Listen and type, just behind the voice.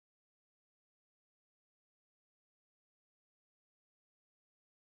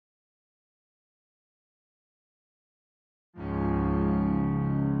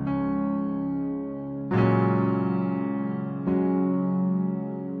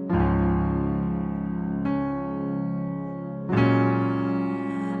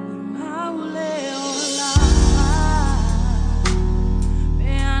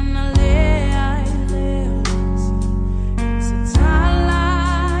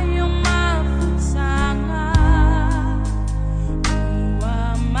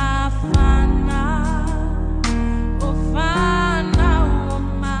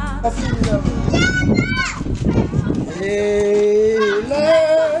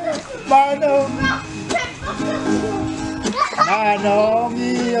Manong Manong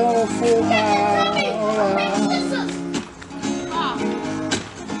iyo fumara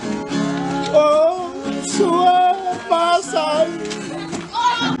Oh sua pasay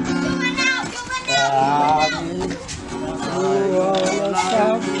Kami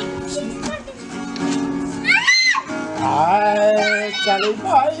uwalasam Ay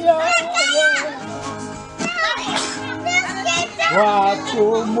kalimaya Waktu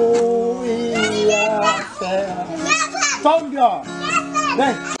mu iya Tonggo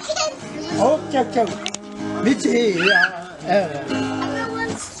Đây Ô chào chào Mỹ chị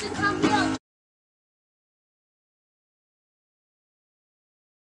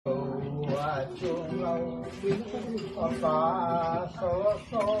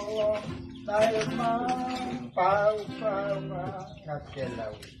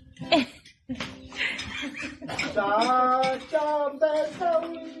Trong tay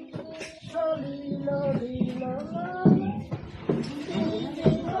không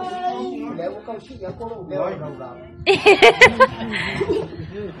Nếu có câu chuyện của cô đều đầu đầu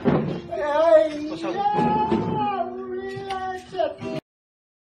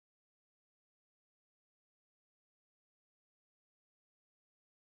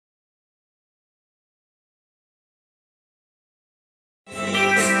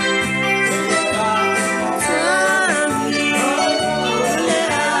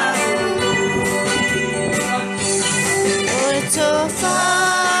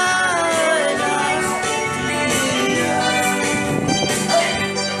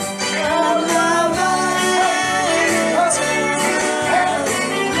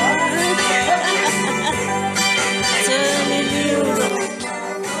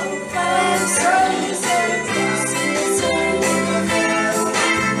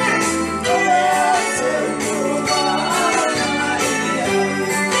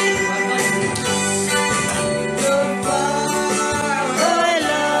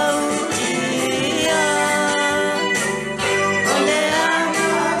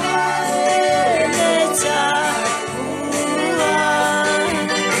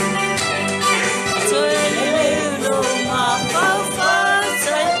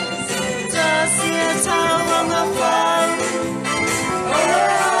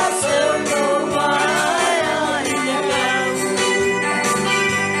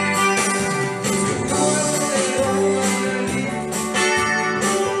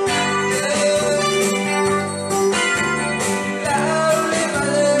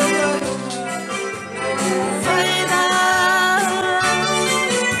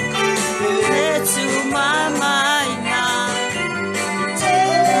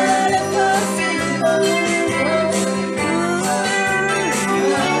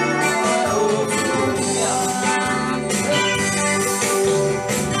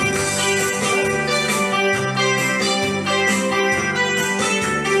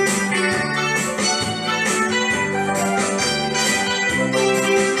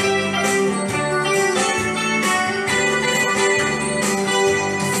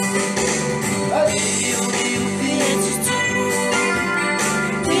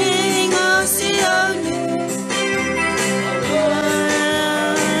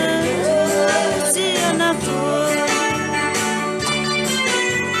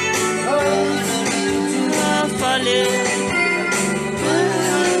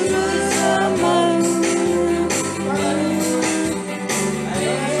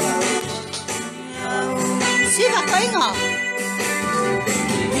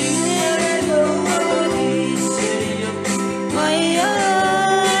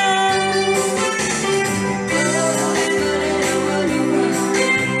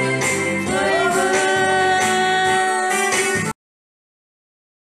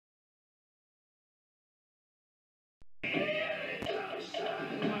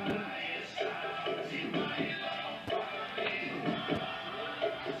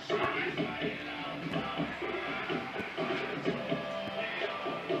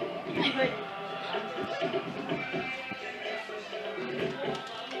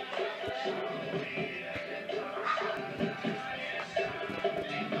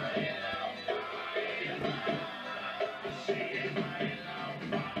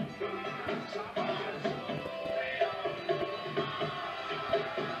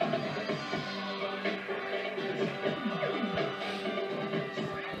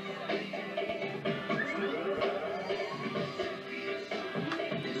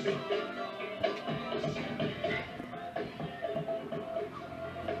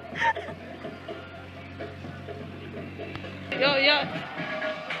Yo, yo.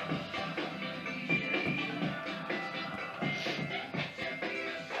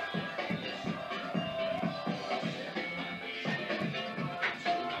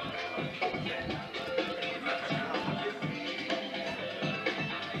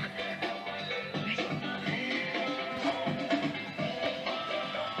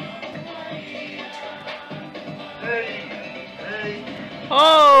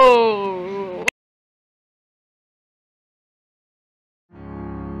 Oh!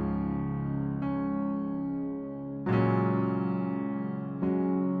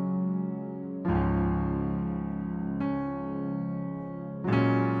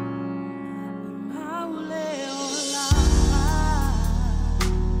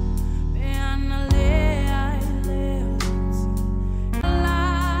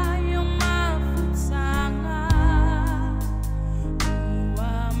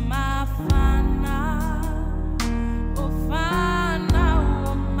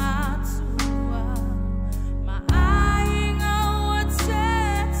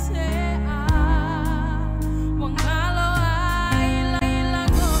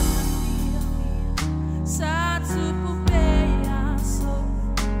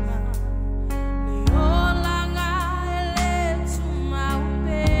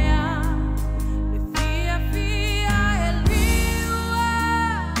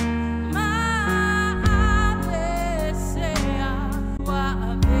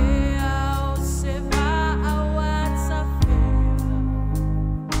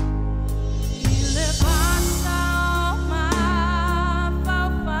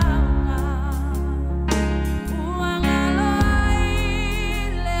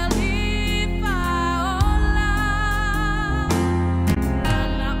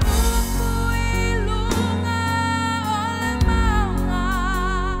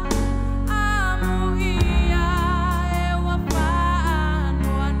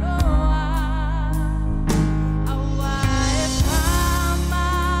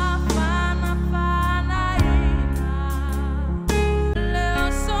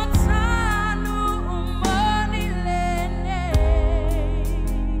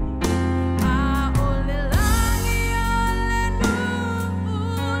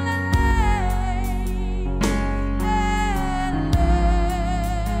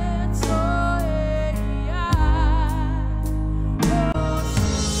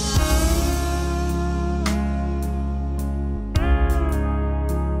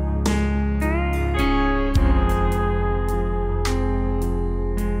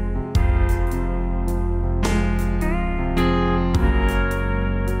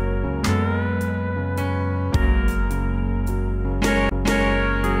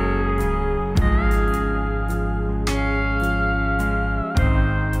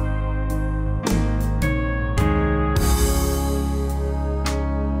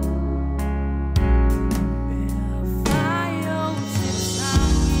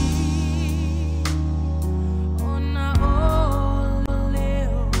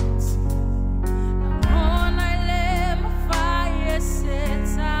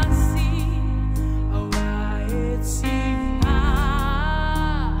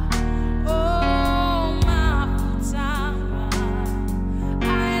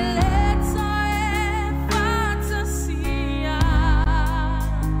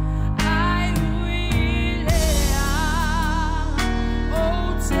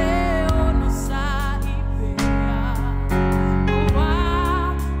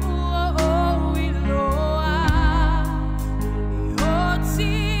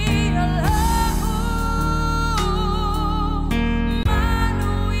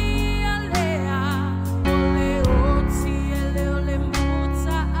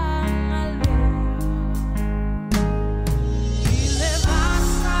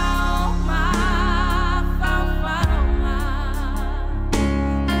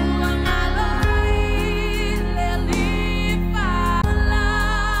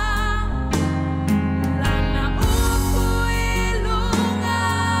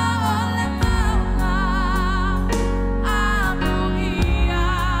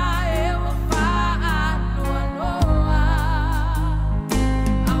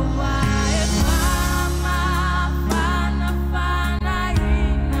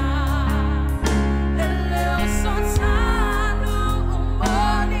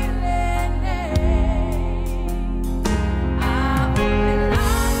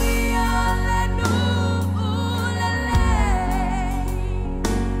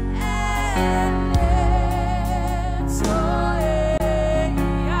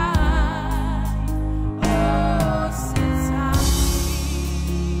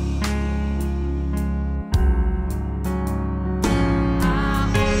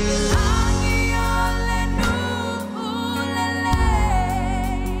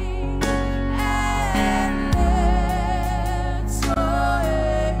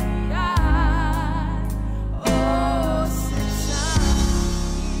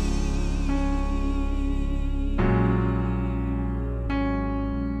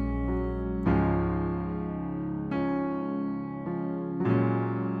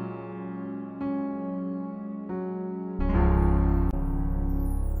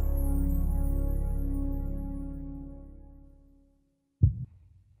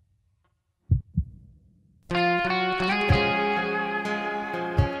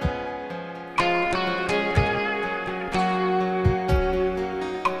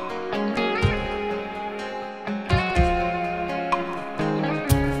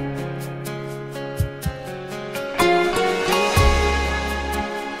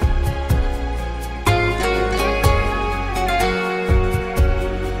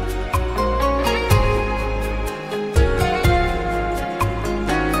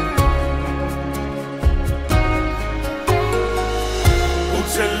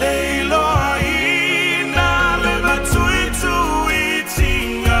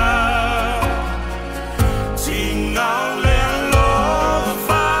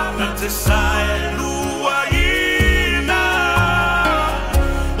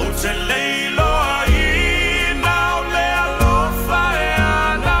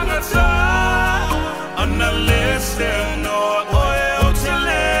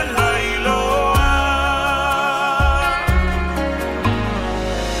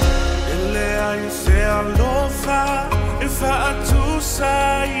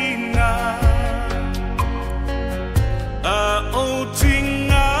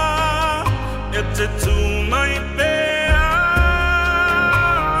 te tū mai pēa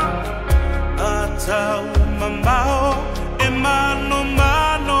a tau mamao e mano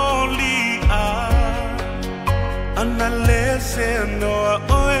lia ana le se noa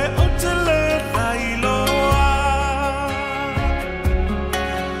oe o te le railoa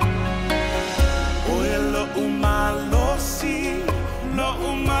oe lo umalosi lo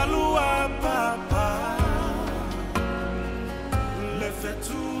umalua papa le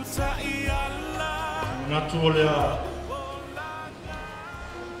fetuta i ala Natu o lea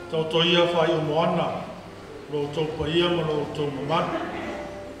tau ia whai o moana lo tau pa ia ma lo tau mamana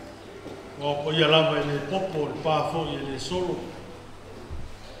o pa ia lava i le popo le pāfo i le solo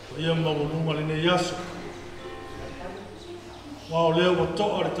pa ia mawalunga le ne yaso wa o leo wa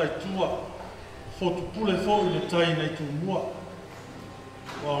toa le taitua fotu pule fo i le tai nei tu mua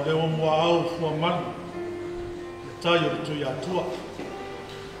wa o leo mua au fua manu le tai o le tui atua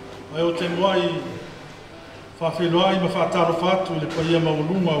ai o te mua i Faafetai ma Fata fatu le paia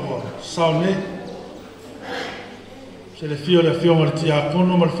mawalunga wa saune se le fio le fio mal tia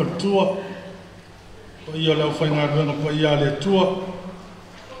kono mal fatua o ia le fainga venga paia le tua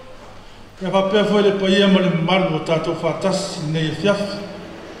ya fa pe foi le paia mal mal o tato fatas nei fiaf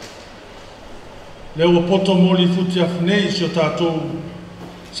le o poto moli futi afnei se tato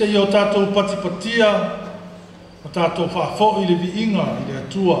se io tato patipatia o tato fa fo ile viinga ile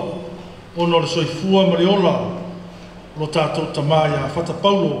tua ono le soifua ma le ola lo tātou tamaya Fata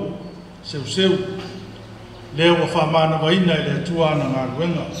Paulo seu leo wa whamana waina i le tuana ngā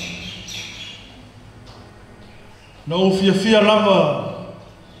ruenga na o fia lava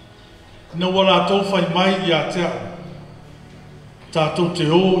na wala tau whai mai i a tea tātou te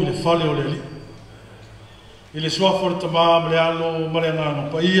o i le whale o le li i le suafo le tamā ma le alo ma le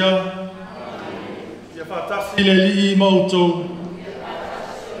ngāno pa ia ia whātasi i le li i mautou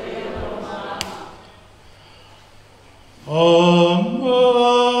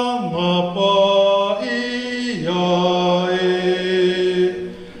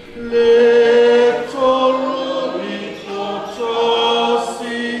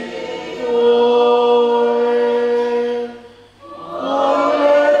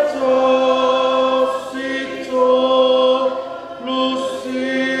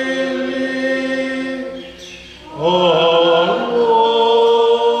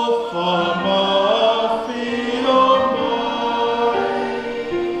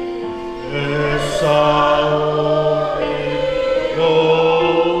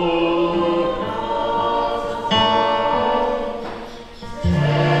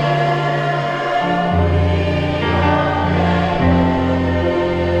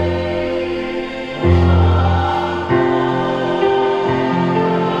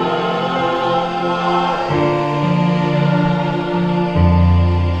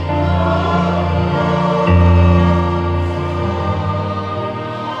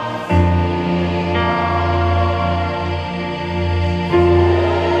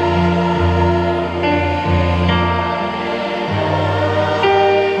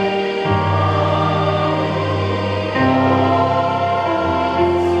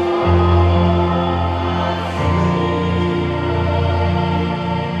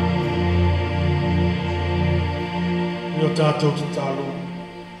tātou te talo.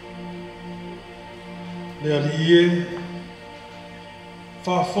 Le ali e,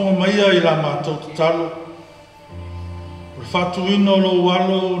 whaafonga maia i la mātou te talo. O le whatuina o lo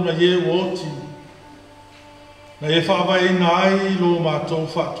walo na ye woti. Na ye whaawai na ai lo mātou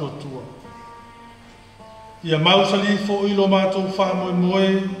whatuatua. Ia mausali fo i lo mātou whaamoe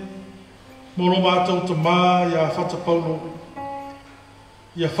moe, mo lo mātou te mā ia Fata Paulo.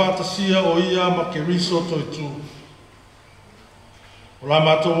 Ia whatasia o ia ma ke riso toi tū. O la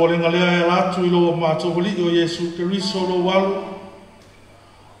mātou o renga lea e ratu i lo mātou wali o Jesu ke riso lo walo.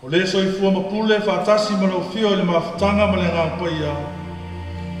 O le so i fua mapule whatasi ma lau fio le mawhatanga ma le ngāmpa ia.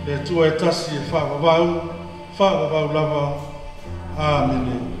 Le tua e tasi e whaavavau lava.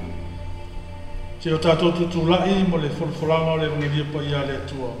 Āmene. Te o tātou tutulai mo le wholwholanga o le wangiria pa ia le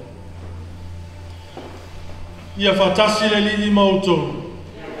tua. Ia whatasi le li i mautou.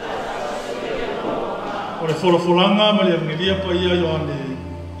 O le wholwholanga ma le wangiria pa ia Ioane.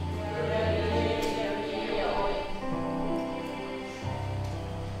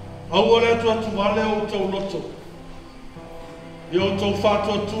 Au ole atua tuale o tau loto. I o tau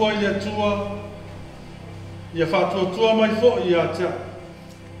whatua tua i le tua. Ia whatua tua mai fo i a tea.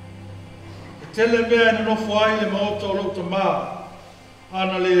 E tele mea ina no fuai le maota o lauta maa.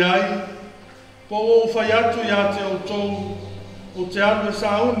 Ana le ai. Po o whai atu i a te o tau. O te anu e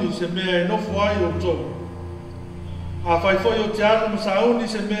sauni se mea ina fuai o tau. A fai foi o te anu masauni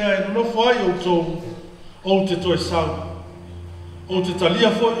se mea e no foi o tou o te toi sau. O te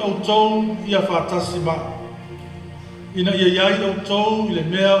talia foi o tou ia Fatasi ma. Ina ia iai o tou i le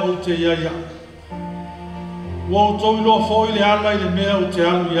mea o te iai ia. Ua o tou i loa foi le ala i le mea o te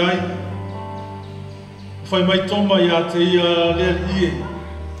alu iai. Fai mai toma ia te ia lea ie.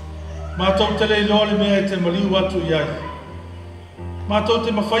 Ma tau te le loa le mea e te maliu atu iai. Ma tau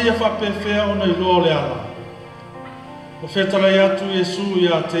te mawhaia whapewhea o nei loa le ala. O whetara i atu Iesu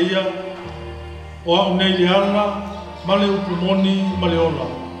ia te ia. O au nei le ala, ma le upumoni, ma le ola.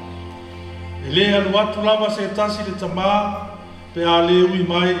 E le alu atu lava se tasi le tamā, pe a le ui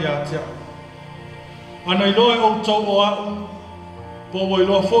mai ia te au. Ana i loa e o tau o au, po o i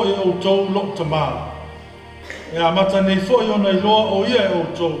loa fo e o tau lo tamā. E a mata nei fo i ona i loa o ia e o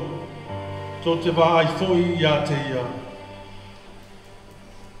tau. Tau te wā ai fo i ia te ia.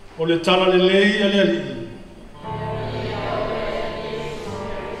 O le tala le lei a le alii.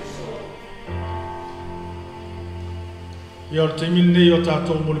 Ia o te imini nei o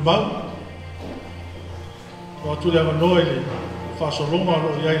tātou mole mau. O atu le amanoa i le whaasolonga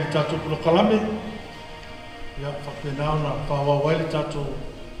o iai le tātou pulo kalame. Ia whapenao na whawawai le tātou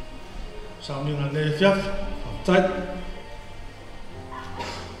sauninga nei fiafi. Faafetai.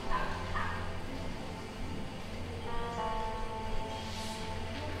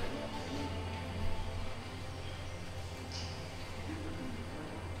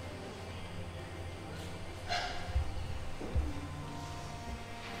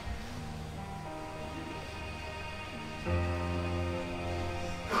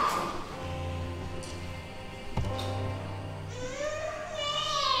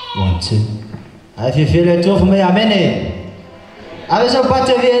 One, two. If you feel it too for me, amen. I was about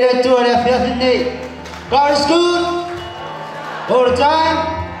to be able to have it. God is good all the time.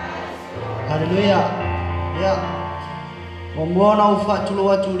 Hallelujah. Yeah. Momona u fatulu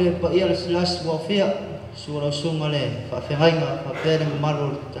watu le pa ia las wa fia. Sura sunga le Faafetai fa pere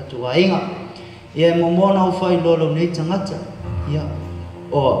maru tatu ainga. Ia momona u fai lolo nei tangata. Ia.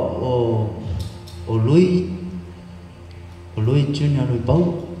 O Lui Junior Lui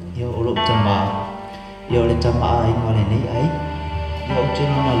Paulo. Ia o lo tama. Ia o le tama ai ngale nei ai. Ia o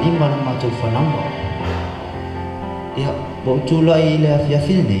tino na lima le matou whananga. Ia bo tula i le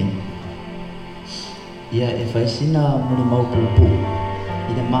afiafine nei. Ia e whaisina muli mau pupu.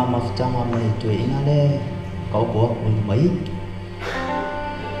 I le maa mawhitanga mai tue inga le kaukoa muli mai.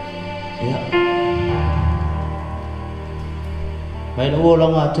 Ia. Mai le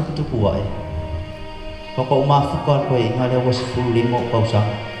uolanga tupu ai. Whakau mawhuka koe inga le wasi fulu limo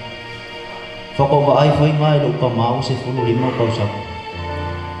kausanga. Whakau wa ai whai ngai luka mau se fulu limo kausanga.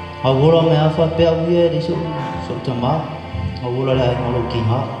 Awura me awha pea uia le so tama. Awura le ai ngalo ki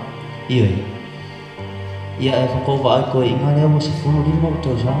ngā. Ioi. Ia e whakau wa ai koe inga le wasi fulu limo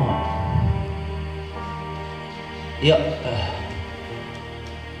kausanga. Ia.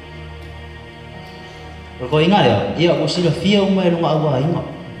 Ko inga lea. Ia ko sila fia umai lunga awa inga.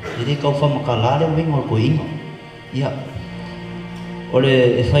 Jadi kau faham makalale wing or ko inga. Ia.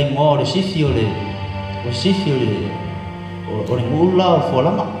 Ole e fai ngo ole sifi ole ngula o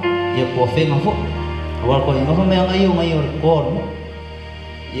folanga. Ia ko fenga fo. Awal ko inga fa me ngai o ngai o ko.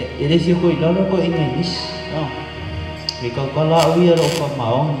 Ia ele si ko ilalo ko inga nis. Mi kau kala uia lo fa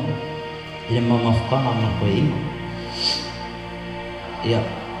maong. Ile mama fkanga ma ko inga. Ia.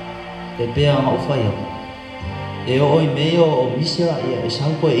 Te pea ma ufa ia. E oi meo o misa ia e sau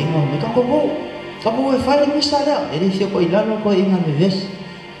ko inga me ka ko e fai misa da e ri ko ilalo ko inga me ves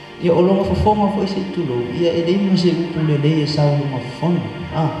ia o longa fofonga foi se tulo ia e dei mo se upule le e sau longa fofonga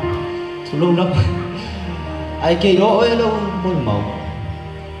tulo la ai ke ro e lo mo mau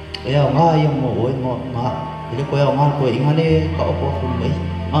e a nga ia mo oi mo ma ele ko ia nga ko inga le ka o ko mai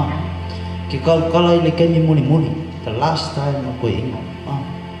ke kala ile ke mi muni the last time ko inga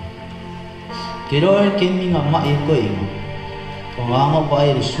Kero e ke minga mai ko inga. Ko nganga ba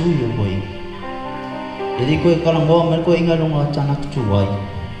e suyo ko inga. Jadi ko kalango mer ko inga lunga chana tuwai.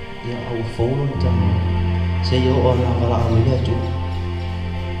 Ya au folo tan. Se yo ona mala awila tu.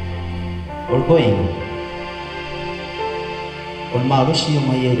 Ol ko inga. Ol maru si yo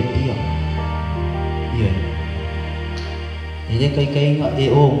mai ele pia. Ye. Ele kai inga e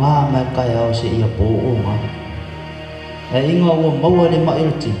o nga ma kai au se ia po o nga. E inga o mau le mai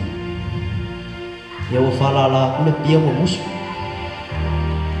ele tin. Ya o fala la kule pia o mus.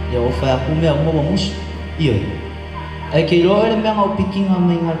 Ya o fa ku me mo mus. Iyo. Ai ke lo ele me ngau pikinga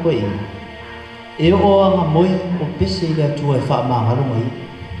me ngal ko i. E o nga moi o pese ga tu e fa ma ngalo mai.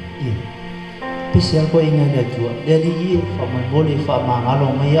 Iyo. Pese ko inga ga tu. Le di fa ma bole fa ma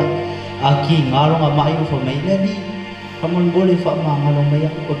ngalo mai ya. Aki ngalo nga mai o fa mai le di. Kamon boleh fa mangalo maya.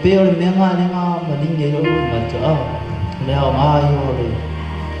 O pe o menga nenga malinge o mata. Le o ayo le.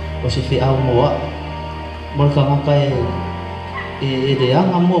 O se fi au moa. Mol kanga kai e de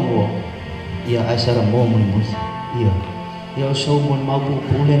anga mo. Ia asara mo mo. Ia. Ia so mo mabu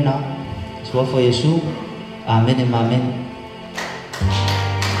pulena. Suafa Yesu. Amen e amen.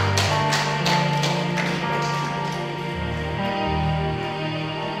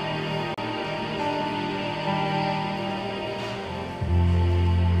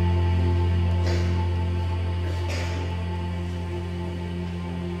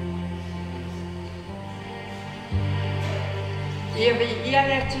 Ia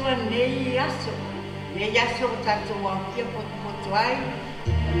le tua nei aso. Nei aso tatu wa kia poto ai.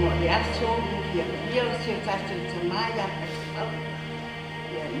 Mo le aso ia se tatu tamaya.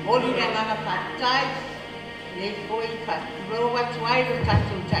 Ia moli le ngana Faafetai. Le foi roa tuai lo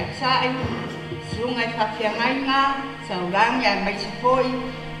tatu taisai. Sungai Faafetai saurang ya mai foi.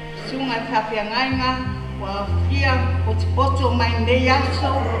 Sungai Faafetai wa kia poto mai nei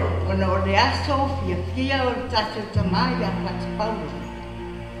aso. Ona o le aso fia o tatu tamaya Paulo.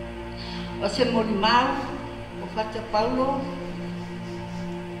 O se mori mau, o Fata Paulo,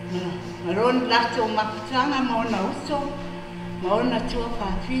 maron lato makutanga maona uso, maona tua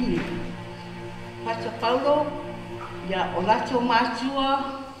Faafini. Fata Paulo, ya o lato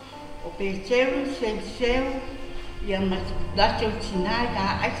matua, o peiteru, seu, ya lato tinai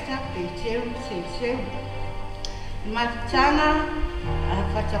ya aisa, peiteru, seu. Makutanga,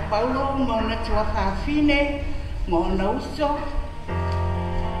 Fata Paulo, maona tua Faafini, maona uso,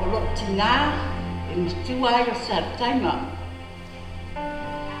 o tina e mitua o sartaima.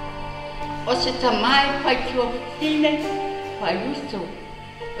 O se tamai pai tua fine, pai uso.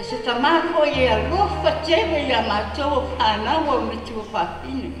 O se tamai ko e a lofa tewe i a mātou whanau o mitua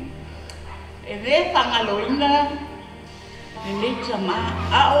Faafini. E re pangaloina, e nei tamai,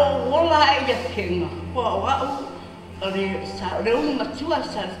 a o wola e a kenga, ko a wau, o le reunu matua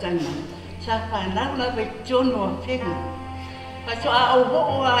sartaima. Sa whanau la ve tono a kenga. Paso a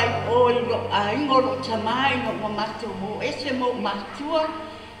o ai o lo ai ngoro tamai no mato mo ese mo matua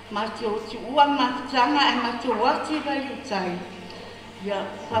mato tua matanga e mato wati vai utai ya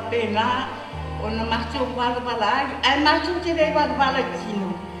papena ona mato wala ai mato te dei wala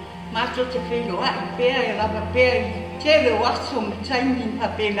kino mato te felo ai pe e la pe te le waso mutai ni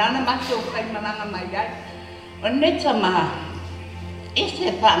papena na mato ai mananga mai ai ona tama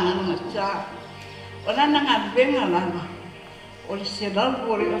ese pa na mata ona nga venga lana o le selau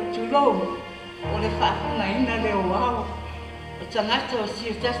o le atulou, o le whaapungaina le o au, o tangata o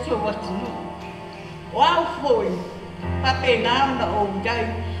si o tasi o watunu. O au foi, papenao na o udai,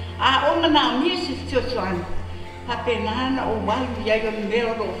 a o mana mi se tiotuan, papenao na o walu iai o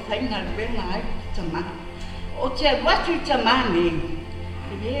meo o whainga renga ai tama. O te watu tamane,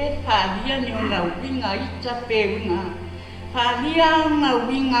 e whalia ni o na winga i ta peunga, whalia na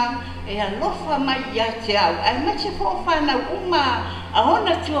winga, e a lofa mai ia te au. Ai mai se fōwhana uma a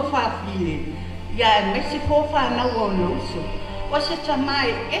hona tua Faafini. Ia e mai se fōwhana o no uso. O se tamai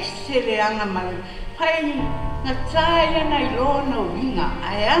e se le anga mai. Pai na taia nei lona winga.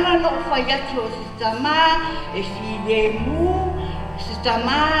 Ai ana no whai atu o se tama e while mu. Se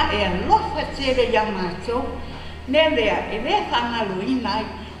tama e a lofa tere ia mātou. Nelea e le whangalo inai.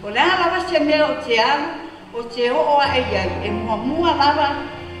 O le alawa se mea o te alu. O te oa e iai e mua lava.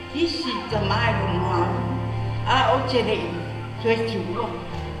 Hisi tamai lo moa, a o te rei, tue tua.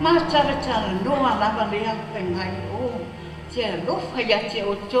 Ma taratana noa lava lea pengai o, te alofa ia te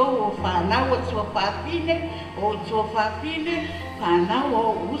o tō o whanau o tua Faafini, o tua Faafini, whanau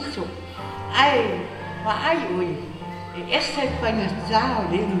o uso. Ai, whaai oi, e ese whainga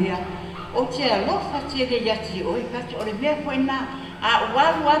tāo le mea, o te alofa te rei ia te oi, kati o le mea whaina, a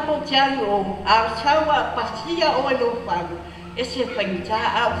waru apo te alu o, a taua pasia o e lo wharu. Ese whainta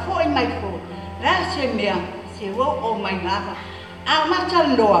a foi mai fo. Rā se mea, se o mai nava. A mata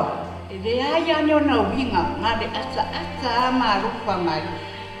noa, e re ai ane o na winga, ngā re ata a marufa mai.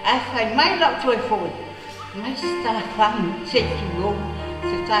 A whai mai lau toi foi. Mai sta whamu, se tuo,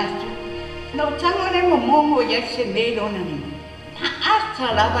 se tātu. No tango ne mo mongo ia se meiro na ni. Ha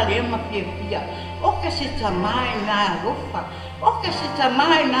ata lava le ma pia pia. Oka se tamai nā rufa. Oka se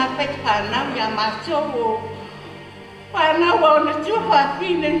tamai nā pekhanau ia mātou o Whanau au na tua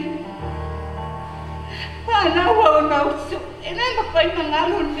Faafini. Whanau au na uso. E nei ma whaina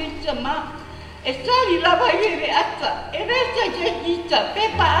ngalo ni tama. E tali lava i re ata. E re ta te kita.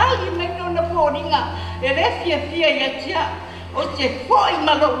 Pepa ali me no na pōringa. E re fia ia tia. O te foi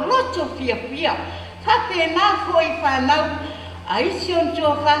malo loto fia. Hate nā foi whanau. A isi on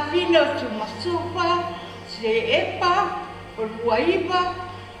tua Faafini o tu masufa. se epa, o luaiva,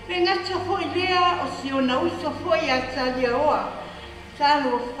 renga sa foi lea, o si o na uso foi a talia oa.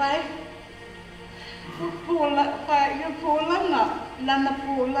 Talo fai. Pōlanga, lana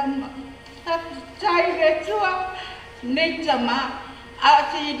pōlanga. Faafetai le tua, nei tama. A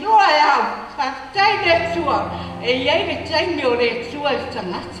te loa e au, faafetai le tua. E iai le taimi o le tua i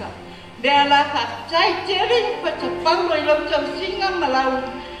tangata. Lea la faafetai tere, pata paulo i lau tau singa malau.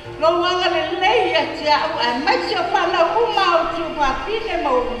 Lo wanga le lei a te au, a maisi o whana uma o tu whapine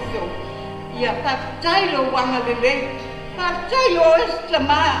mo uso. Ia faafetai lo wanga le lei. Faafetai o esta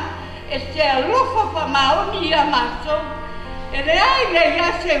maa. E se alofa pa maoni ia mātou. E rea ia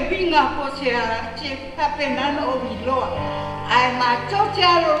ia se winga po se a te papenana o miloa. Ai mātou te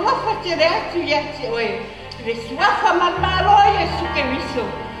alolofa te rea tu ia te oe. Le suafa mamaloa ia suke wiso.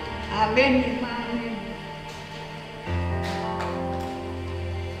 Amen. Amen.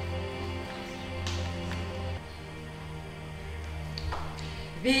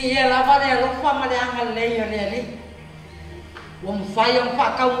 Vi ia lava le alofa ma le anga lei o le ali. Wong fai ang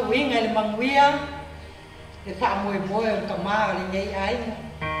whakau winga le manguia, le whaamoe ang kamara le ngei aina.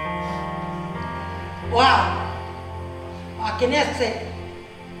 Wa, a kenese,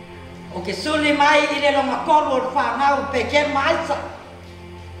 o ke suli mai i le longa kolo o whangau pe ke maisa,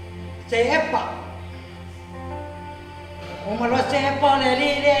 se epa. O malo se epa le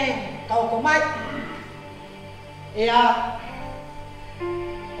li le kau ko mai. E a,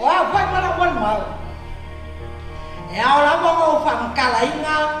 o a whai mara wan mau. E ao la bonga o whamkala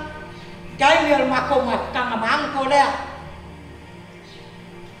inga, kai mi o mako makanga maangko lea.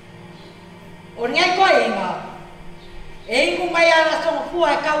 O ngai koe inga, e ingu mai ala songa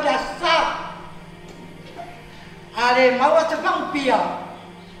fua e kau rea sa. Ale maua te whampia,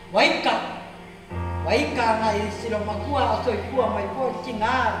 waika. Waika ngai silo makua o soi fua mai po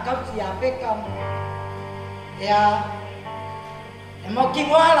kinga, kau si a peka. Ea, e mau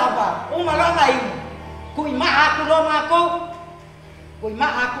kingoa lava, umalonga inga. Kui maa aku lo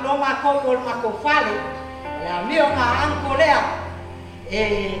mako o mako fale. La mio nga anko lea.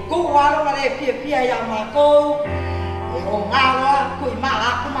 E ku walo nga le pia ya mako. E o ngawa kui maa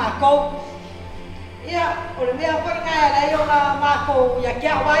aku mako. Ia, o le mea whai ngai la yo nga mako ya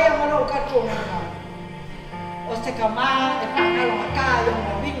kia waya malo kato nga. O se ka maa e whangalo maka yo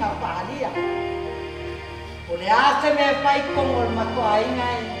nga winga whaalia. O le ase me whai kongo o mako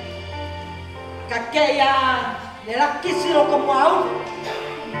aingai. Kakea le la kisi lo ko mau.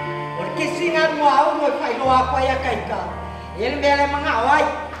 O kisi nga mau mo fai lo apa ya kaika. Ele mele manga wai.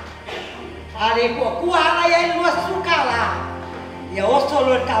 Ale ko kuara ya lo sukala. Ya oso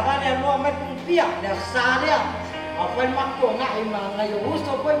lo kabane lo me pia le sale. A fai makko nga ima nga yo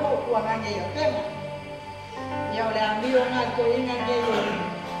uso ko mo kuanga ya tema. Ya le amio nga ko inga nge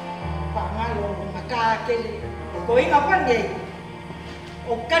pa nga lo maka kele. Ko inga pa nge.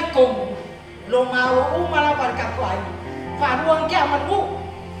 O katkom lo mau umala barka kwai fa ruang ke amalu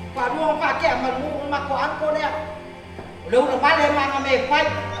mako anko le lo vale manga me fai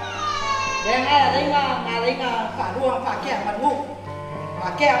denga fa ruang fa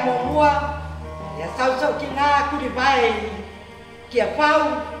ke amomua ya sau kinga ku di bai kia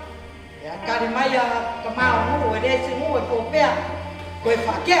pau ya kali maya kamau mu de simu ko pe ko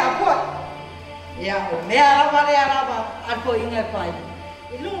fa ke apo ya o me ala anko inga pai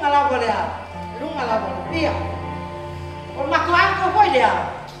ilunga la lunga la pia. O mako anko foi dia.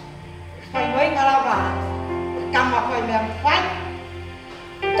 Fai noi ngalava. Kama foi me fai.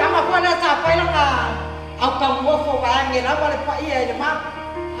 Kama foi na sa fai longa. Au ka mo fo ba nge la vale pa ia de ma.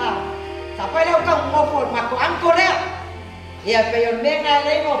 Ha. Sa fai la ka mo fo mako anko le. Ia pe yo me nga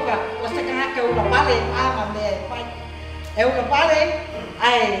le mo pa. O se ka ka u la vale ama me fai. E u la vale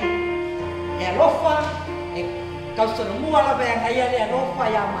ai. E lofa kau soro mua la bea ngai ale alofa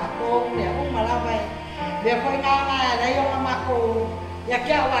ya mako le uma la bea le foi nga la yo mako ya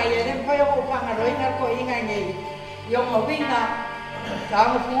kia wai le foi o panga lo inga ko inga ngai yo mo winga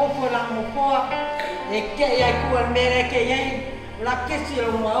ta mo fu la mo po e ke ya ku al mere ke ye la ke si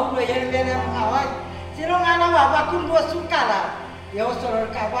lo mo au ye mere ma wai si lo nga na wa ku lo sukala yo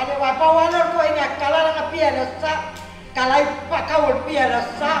soro ka wale wa pa wa ko inga kala la pia la sa kala pa ka ol pia la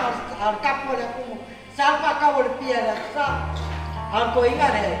sa al capo le ku salpa kau pia la sa al ko inga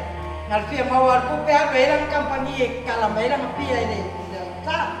le nal pia mau al ko pe al era campani kala mera pia le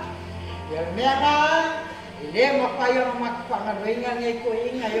sa ya mera ile ma pa yo ma pa na inga ngai ko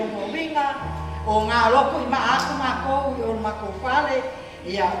inga yo mo winga o nga lo ko ma aku ma ko yo ma ko fale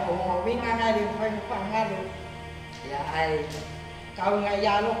ya o mo winga ngai le pa ngalo ya ai kau ngai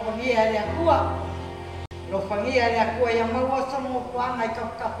ya lo ko ni ya kuwa lo fangia le aku yang mau samo kuang ai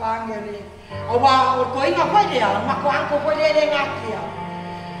kapang le awa o ko inga pa dia ma kuang ko ko le ngakia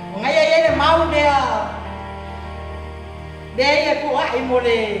ngai ye le mau dia dia ko ai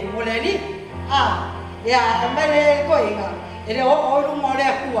mole ni ya mbele ko inga ele o lu mo le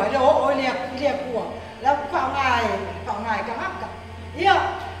aku ele o le aku la pa ngai ka ngaka ia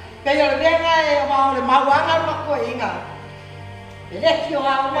pe yo le ngai mau le mau anga ma ko inga ele ki o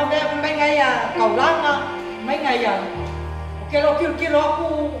ma me ngai ya kaulanga mấy ngày giờ kilo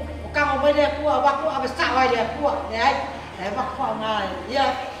aku kang over there aku aku abisa wa dia aku dai bak fa ngai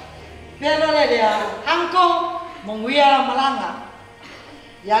ya pero le dia angko mengwia malanga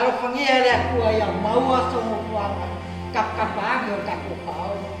ya lo fangia le aku ya mau aso mo kuanga kap bagio kap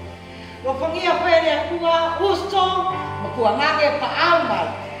pau lo fangia fa le aku usto mo kuanga ke pa amal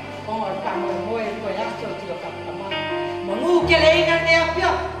ko pa mo ko ya so tio kap ma mengu ke le ingan ne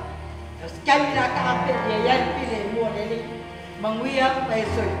apia kami nak apa dia yang pilih model ini menguia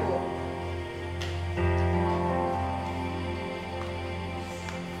besok itu.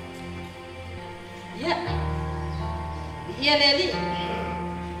 Ya, dia leli.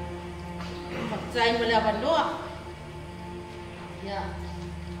 Saya melawan doa. Ya,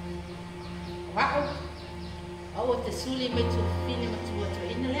 wah, awak tersuli macam film macam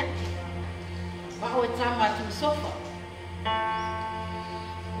ini lah. Wah, awak sama macam sofa.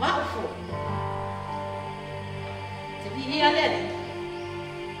 Wafu. Jadi ia lele.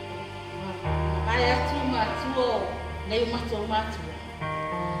 Mabaya tu matuo, nei matuo.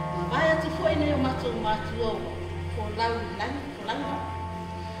 Mabaya tu foi nei matuo. Folau.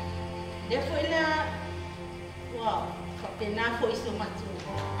 Dia foi lá. Wow, kapena foi isso matuo.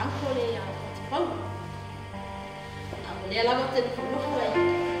 Angkole ya Paulo. Dia lawa tu foi.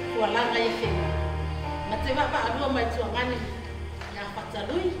 Folau ngai fe. Mate bapa adu mai tu ngani. Fata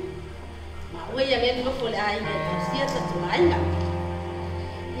lui, ma we yang ini lo boleh air ni, sia satu air lah.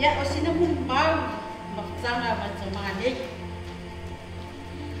 Ya, osina pun bau, macam mana ni?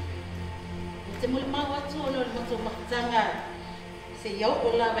 Macam mana waktu orang macam sejauh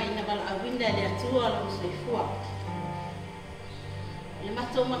olah bayi nak awin dah dia tua lalu sefuak.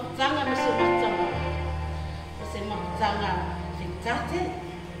 Macam fintate,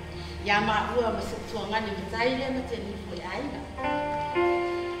 ya mak dua masuk tuangan yang bercai dia macam ni boleh air lah.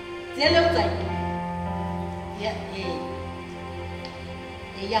 Dia ya,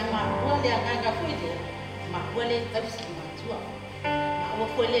 yang mak boleh agak boleh, mak boleh tapi sama tua, mak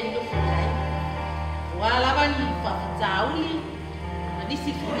boleh ni boleh. Walaupun Faafetai ni, di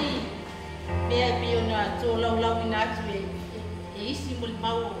sini biar nak lau minat tu, isi mul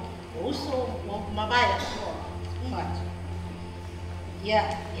mau uso mabaya semua.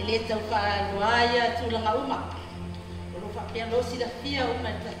 Ya, ele tahu luaya tu lang umak. Yang lo sila fia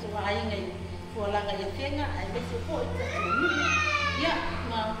umat tu aing ngai pola ngai fenga ai besi po itu ya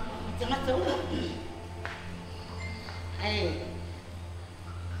macam tahu ai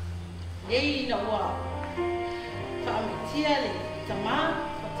nei nawa Faafetai le sama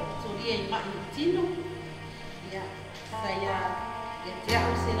Faafetai mak tino ya saya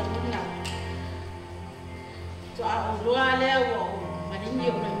tahu sila muna tu au loa le wa maningi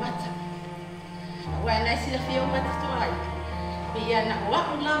o mata wa nai sila fia umat tu ai biar nak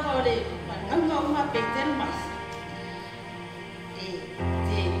wak ulah boleh, ngau ngau peten mas.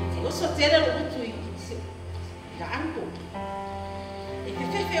 Usah tiada lu tu dah angku.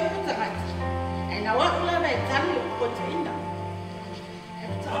 Fefe aku tak lagi. Nak wak ulah baik tali aku tu indah.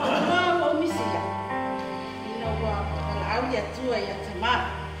 Tak apa misi ya. Ina wak kalau dia tua ya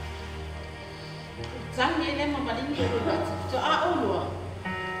sama. Jangan dia membaling dia buat. Tu awal.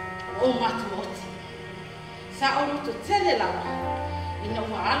 Matu oti. Saulu tu telelau, ina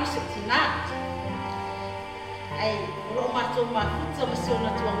walu setina. Ai, kalau matu sama siapa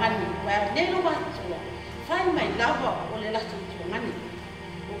tuangan ni, nelo matu, fai mai lava oleh lah tuangan ni.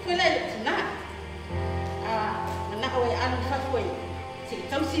 Ukele tina, nak awak anu fakoi, si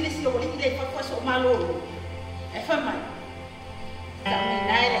tahu sila oleh ilai fakoi sok malu. Fai mai, kami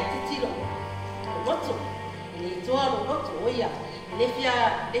naik lagi tilo, lotu, ini jual lotu, oh ya,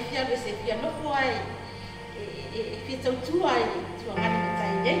 lefia besefia nokuai. Kita tua tuangan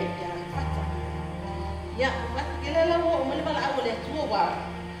macam ni ya Fata. Ya, kita lalu mula awal tua bah.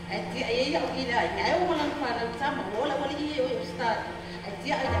 Dia ya kita ayah malam pada sama, wala dia ustaz.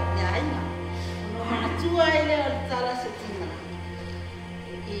 Dia ada ayah. Mana tua ini salah setina.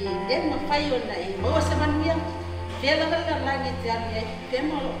 Dia mafayon lah. Bawa zaman dia. Dia lagi jadi. Dia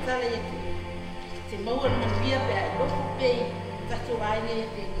malu salah itu. Semua orang dia berdoa satu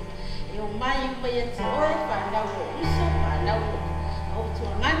ini itu. Yung mai pa yan si Oy, paanaw ko uso, paanaw ko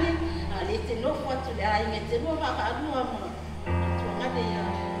tuanganin, le te no fa tu le ai me te no va va no ma tu ngane ya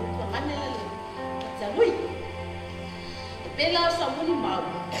tu ngane le te lui e pela sa muni ma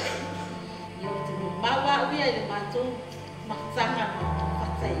yo te no ma wa wi le ma tu ma tsanga ma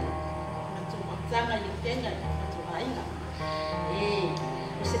tsai ma tu ma tsanga yo tenga ma tu ainga e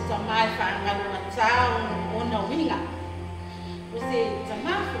o se tamai fa ngalo ma tsao ona winga o se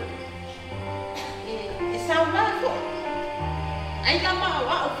tamafo e sa ma fo ai ka ma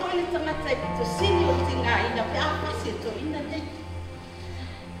wa o ko le tamata to sini o tinga ina pa pasi to ina nei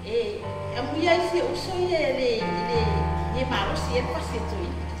e amuia isi o so le ma o si e pasi to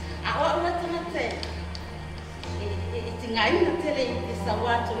ina a o la tamata e tinga ina tele e sa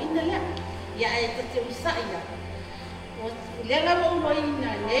wa to ina le ya e te usaya o le la mo no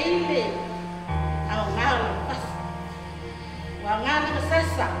ina nei le a ngalo pas wa ngalo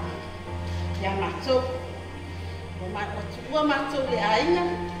sasa ya mato ua matou le aiga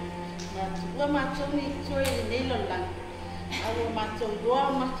ua matou ni toe lenei lolang aua matou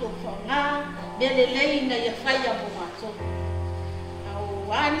loa matou faogā mea lelei na ia faia mo matou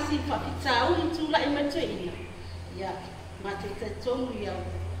au anisi faafetai tulaʻi mai toe ina ia matou taitonu ia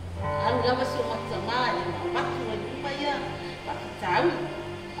alu lava sio matamā e mamatu e luma ia faafetai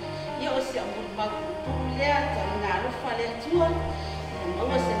ia o se amolumau pulu lea tauna alofa le atua ia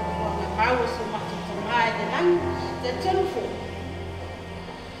maua se mafuaga mau o se matou tamā e le lagi te telefo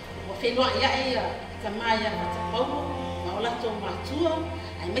o whenua ia e tamā ia Fata Paulo ma o lato matua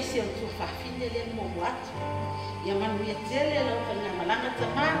ai mesi o tu whawhine le mo watu ia manu ia tele lau whaina malanga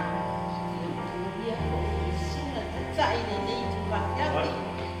tamā ia manu ia o sunga tatai le nei tu wakiapi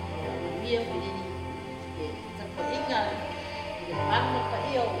ia manu ia o nini e tako inga ia manu pa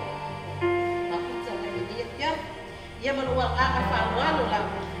ia o makuta mai ia kia ia manu wa kaka whaaloalo lau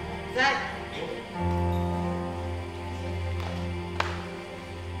zai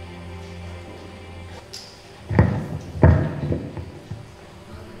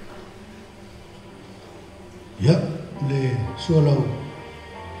Ya, le sualau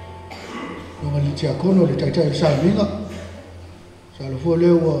nonga li tia kono le taitai le saminga sa lo fo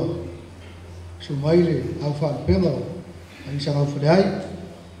leo sumai le au fa penga ai sa au fai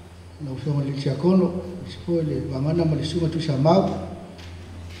no fo li tia kono se fo le vamana ma le suma tu sa mau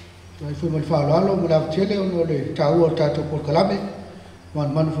ai fo mal fa lalo ma la tele no le tau o tato por kalame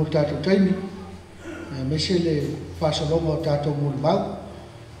man fo tato taimi me se le fa so lo tato mul mau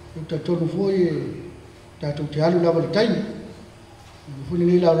tu tonu fo tatou te alu lava le taimi funi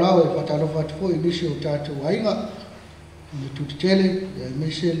nei laulau e faatalofa atu foʻi nisi o tatou aiga le tutitele ia me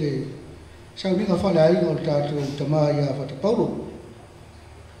se le sauniga faaleaiga o le tatou tamā ia Fata Paulo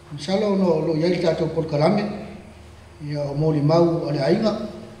salo lo iai le tatou polokalame ia o molimau a le aiga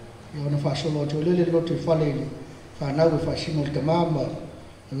ia ona faasolo atu lele le loto fale i le fanau e faasiga o le tamā ma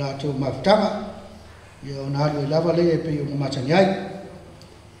latou mafutaga ia ona alu e lava lea e pei ona matani ai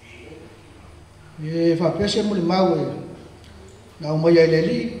e faapese mo le mau e na umai ai le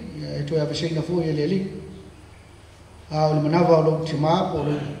li e toe aveseina foi e le li a o le manava o lou timā po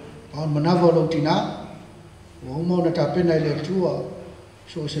le o le manava o lou tinā ua uma ona tapena i le atua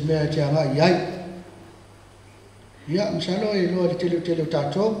so o se mea te agaʻi ai ia masalo e loa le tele o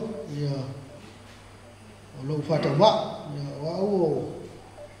tatou ia o lou fatauaʻi ia o aʻu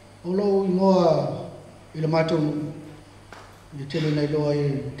o lou igoa i le matou ia tele nai loa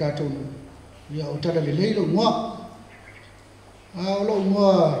e tatou ia o tala lelei lo ngoa a o lo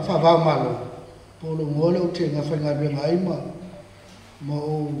ngoa whawao malo po lo ngoa leo te ngā whainga ruenga ai ma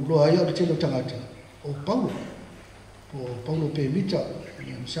o lo ai o te lo tangata o Paulo po Paulo pe mita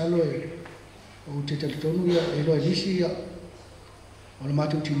ia msalo e o te talitonu ia e lo e nisi ia o le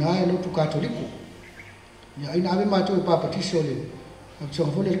mātou tina e lo tu katoliku ia aina ave mātou e papatisi o le a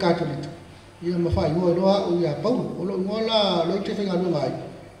tionga fole le katoliku ia mawhai ngoa e loa o ia Paulo o lo ngoa la lo te whainga ruenga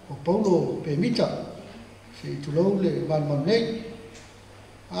ai o Paulo pe mita se tulou le malmanu nei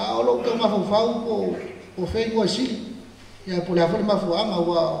a o lo ka mafau o fei ua sili ia po le afole mafuaga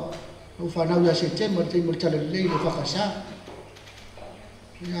ua o fanau ia setema le taimi o le talalelei le fakasā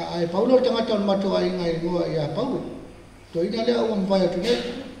ia ae Paulo le tagata o le matoaiga igoa ia Paulo toina lea ua mavai atu nei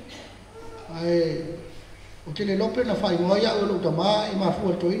ae o tele lope na faigoa ia o lou tamā e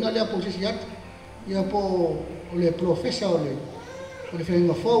mafua le toina lea po sisi atu ia po o le profesa o le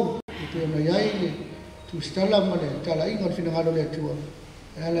whenga fau e te ona iai le tustala ma le talaʻiga o le finagalo le atua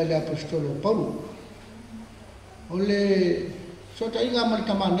e ala le apostolo Paulo o le sotaʻiga ma le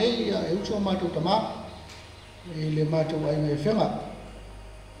tamā nei ia e uso o matou tamā e le matou aiga e whenga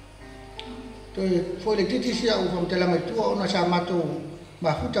toe foi le titisi a ua famatalaga itua ona sa matou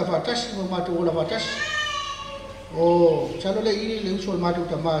mafuta faatasi ma matou ola faatasi o chalo le i le uso ma tu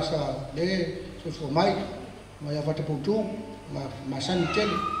tamasa le so mai ma ya fata putu ma san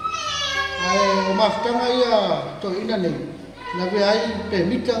tele ai o ma ftanga ia to ina nei na ve ai pe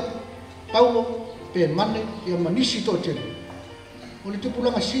mita Paulo pe mane ia manisi to tele o le tupu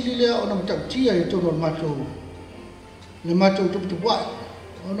langa sili lea o na matautia e tono le matou tupu wa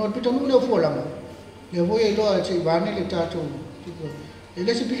o no pita nu le fo langa le voi lo a che vane le tato e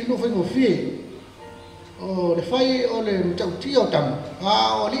le se pita no fai mo fie o le fai o le matautia o tam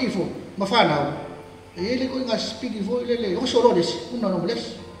o le ifo ma fana e le ko nga spiki voi le o soro le una no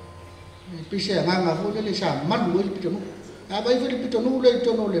bless e pise nga voi le sa manu le pita nu a vai le pita nu le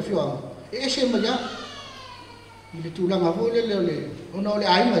tono le fio e se ma ya le tulanga vo le ono le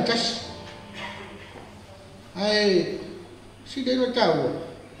ai ma tas ai si de no tau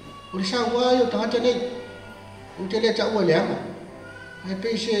o le sa wa yo tanga nei o te le tau le ama ai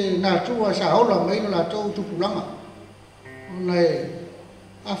pe se na tua sa ola mai no la tau tu pulanga ona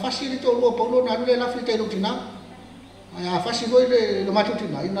a fasili to lo Paulo na le la fita no tina ai a fasi vo le lo matu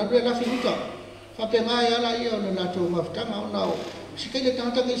tina na le la fita fa pe mai ala io no la tau ma ftanga ona si ke le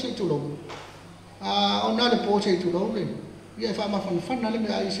tanga ke se tu lo ona le po se tu lo le ia fa ma fa na le me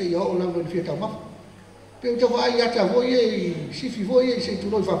ai se yo la vo fia ta ma pe o te vai ia ta vo ye si fi vo ye se tu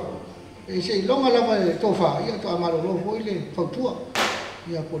lo fa e se longa la va to fa ia to amalo lo vo le fa tua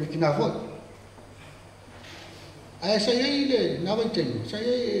ia po le kina vo ai se ye le na va te se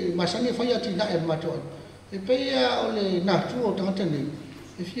ye ma sa ne fa ia ti na e ma to e pe ia o le na tu o ta tani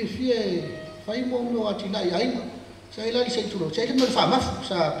e fie fa i mo no ati na ai se la se tu lo se le mo fa ma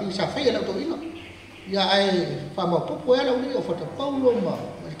sa pi sa fa ia la to ina ia ai fa ma popo ela uli o fata Paulo ma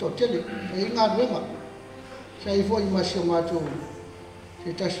to tele e nga ruema sai foi ma se ma tu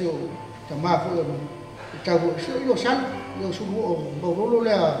se tasio ta ma fo o ta go se io san io su o bo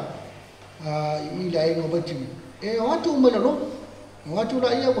le a i la e no bati e o atu me lo o atu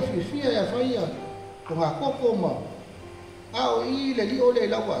la ia ko fia ia fa ia ko nga popo ma o i le li o le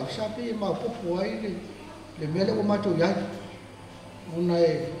la wa sa pi ma popo ai le mele o ma tu ia ona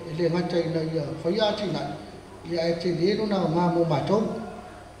le ngata ina ia faia tina ia e te le na ma mo mato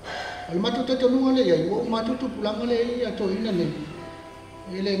al mato te tonu le ia o mato tu pulang le ia to ina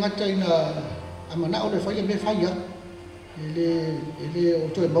le ngata ina amana o le faia me faia ele o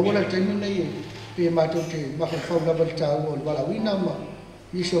to ba wala te ina ia pe mato te ba fa la ba ta o wala wina ma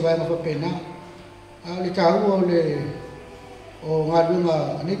ni so ba ma fa pena le ta o le o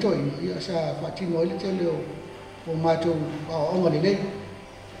ngalunga ni to ia sa fatino le te le o mato o ngale le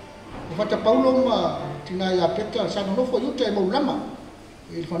o fata Paulo ma tina ya peta sa no fo yuta e mo lama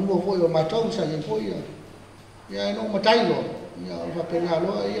il fa no fo o mato sa ye fo ya no matai lo ya fa pena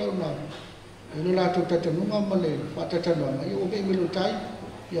lo ya na lo la to tata no ma le fata tano ma yo be mi lo tai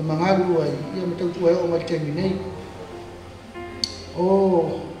ya mangalu ai ya me tu o ma terminei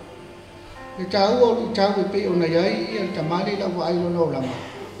o le tau pe o na yai ya tamale la wa ai lo no lama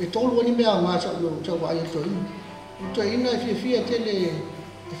e tolu ni me ma sa lo sa wa ai to to ina fia tele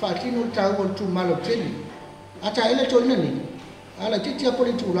fa tino tau o tu malo tele ata ele to ina ni ala titi a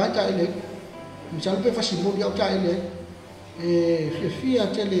poli tu la ata ele misal pe fa simbol ya ata ele fia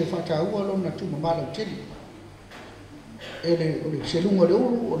tele fa tau o lo na tu malo tele ele o se lungo le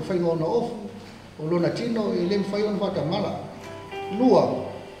uru o fa ngona ofu o lo na tino ele fa yon fa ta mala lua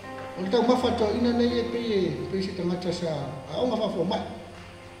o tau ma fa to ina nei pe se tangata sa a nga fa fo mai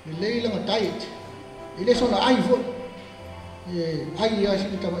le la matai ile sona ai vo ai ya si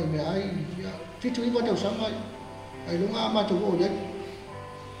tama me ai fitu iba tau sama ai lunga ma to go ya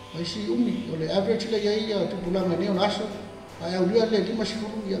ai si umi ole average le ya tu pulang ne on aso ai au le di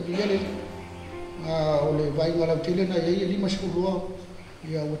masifuru ya bilele ole vai ngala tele na ya di masifuru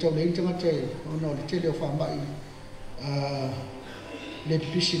ya o tau le tanga te ona le tele o fa mai le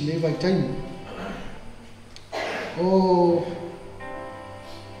pisi le vai time o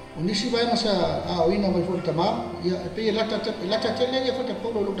Unisi vai masa ina vai fo tama ya pe lata tele ya fo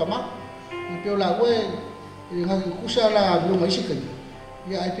Paulo lu tama pe la we nga kusa la lu mai sikai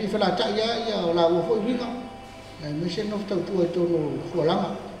ya pe fa la ta ya la wo fo winga ai me se no sta tu to no fo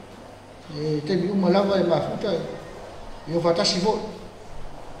langa te bi uma lava e ma futa yo fata si fo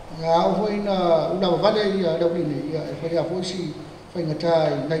ya o fo ina una vale ya da wini ya fa ya fo si fa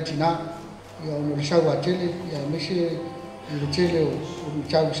ngata 99 ya no sa wa tele ya me se le tele o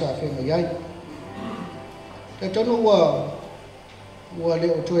chau sa fe mai ai te tono wa le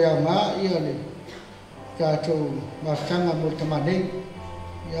o to ya ma ia le ka to ma tanga mo tamane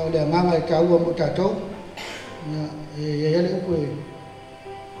ya le nganga ka u mo ta to ya le ko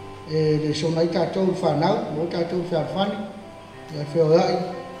le so mai ta to fa na mo ta to fa fani ya fe ai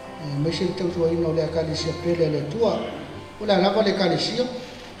me se tau tua ina o le akalisia pele le tua o le alava le kalisia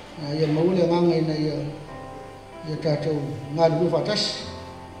ia mau le nganga ina ia tātou ngālu fatasi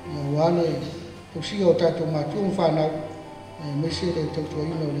ia wale tausia o tātou mātua mwhanau me se le tau tua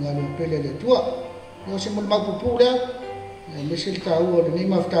ina o le ngālu pele le tua ia se muli mau pupu lea me se le tāua o le nei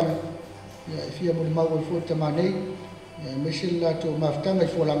mawhtanga ia e fia muli mau o fuo tamanei me se le lātou mawhtanga i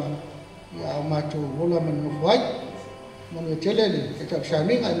fuolanga ia au mātou wola manu ai manu tele le e tau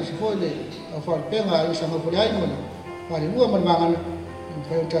saminga i misi foi le au whaalpenga i sanga fole ai manu whale lua manu mangana i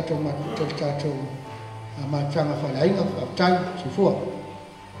whai o tātou mātou tātou mātanga whale ainga Faafetai si fua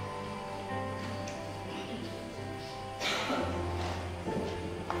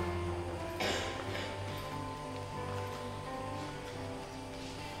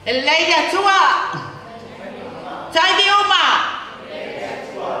Leia tua. Taimi uma.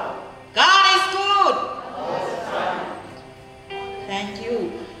 God is good. Thank you.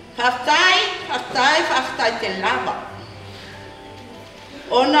 Faafetai te lava.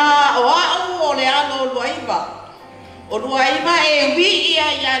 Ona o le alo luaiva. O luaiva e wi ia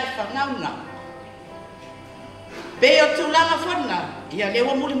le whanauna. Be o tūlanga whana. Ia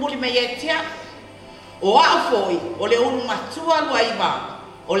lewa muli mai e tia. O foi. O le ulu matua luaiva.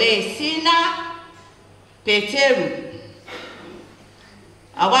 O le sina Peteru.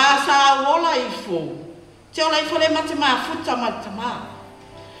 Awa sa wola i fo. Te ola i fo le matema futa matema.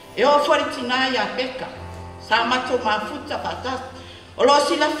 E o fo tina ia peka. Sa mato ma futa patas. O lo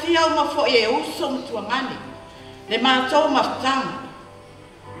sila fia uma fo e uso mtuangani. Le mato maftanga.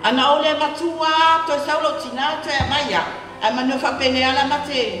 Ana o le matua to saulo tina to e maya. A manu fa pene ala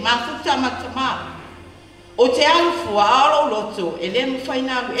mate ma futa matema. O te alufu a alo loto e le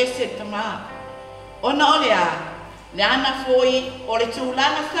mwhainalu e se tama. Ona o lea, le ana foi o le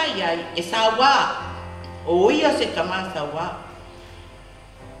tūlanga sai ai e sawa. O ia se tama sawa.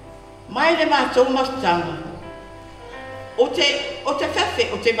 Mai le mātou mawhtanga. O te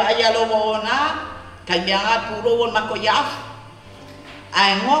whewhe, o te vai aloa ona, kai mea ngā pūro o mako iafu.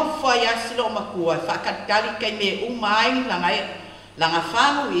 Ai ngofa ia silo makua, whakatkari kai me umai langa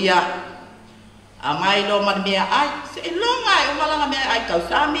whangu ia. A mai lo man mea ai, se longa e malanga mea ai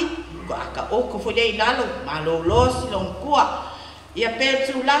kausami, ko aka oko fwere lalo, malo losi lo mkua. Ia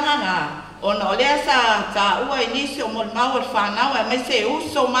petu langa nga, ona o lea sa ta ua inisi o molmau al whanau, e mai se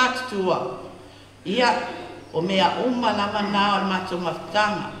uso matutua. Ia, o mea uma lama nao al matu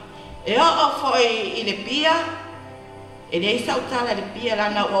maftanga. E o foi i le pia, e le isa utala le pia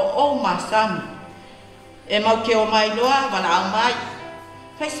lana o masami. E mau ke o mai loa, wala au mai,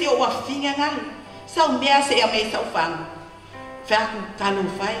 fai se o wafinga ngali. Sau mea se a mei sau whangu. Whaku kalu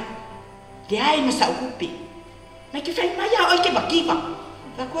whai. Te ai ma sau kupi. Mai ke whai mai a oi ke makiwa.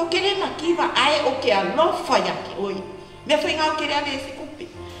 Whaku o kere makiwa ai o ke alofa ya ki oi. Mea whai ngau kere ane se kupi.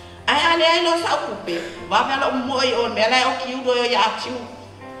 Ai ale ai lo sau kupi. Wawe alo moi o mea lai o ki udo o ya atiu.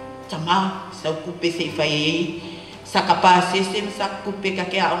 Tama sau kupi se whai ei. Sakapa sesem sa kupi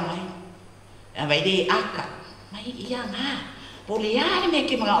ka ke a o mai. A vai de aka. Mai ia ngā. Pole ale me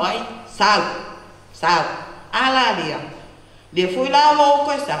ke mga oi. Sau. Sao, ala lia. Le fui la o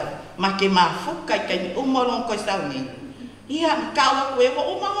koe sau. Ma ke ma fuka i kai umolong koe sau ni. Ia mkawa koe wo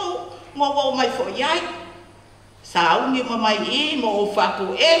umango mai fo iai. Sau ni mai I mo o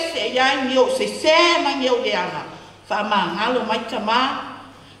whaku ese iai ni o se sema ni o leanga. Wha ma ngalo mai tama.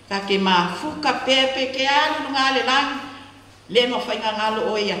 Ka ke ma fuka pepe ke alu lunga le lang. Le no whainga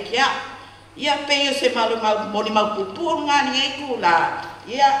ngalo o ia kia. Ia peo se malu moni mau pupur ngani e kula.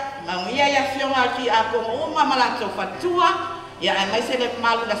 Ia, mau ia fionga ki a ko uma malato fatua, ia e mai se le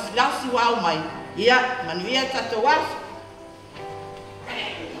malu la silasi wa mai. Ia, manu ia tato waf.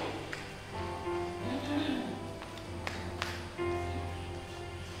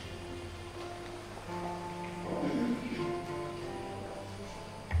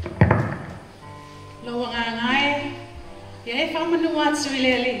 Lo ngai, ia e fa manu atu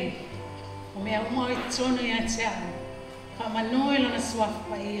ileli. O mea uma i tonu ia tea. Whamanoi lana suafu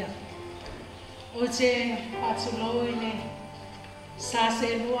pa ia. O te patuloi ne sa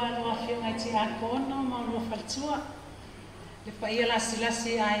se lua loa whiunga i te akono ma lua whaltua. Le pa ia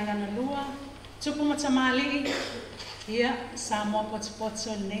lasi ai ngana lua. Tupu matamali ia sa mua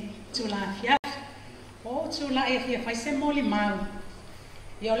poto ne tula fiaf. O tula e fia fai se moli mau.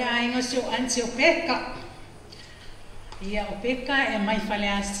 Ia ole ainga si o anti o peka. Ia o peka e mai fale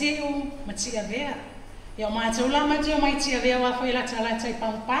asiu matia vea. Ia o mātou lama te o mai tia vea wafo i lata i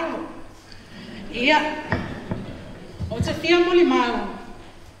Paulo. Ia, o te fia moli mau,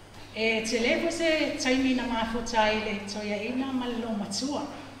 e te lepo se taimina Faafetai le toia ina malilo matua.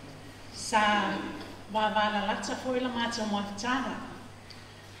 Sa wawala lata fo i la mātou moafitanga.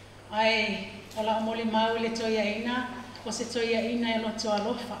 Ai, ola moli mau le toia ina, o se toia ina e loto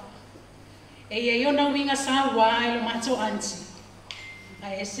alofa. E ia iona winga sa wa e lo mato anti.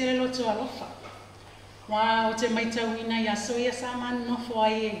 Ai, e se loto alofa. Wa o te maitau ina ia soia sa man nofo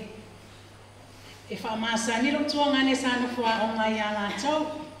ai e. E wha maasani lo tua ngane sa nofo a o ngai a la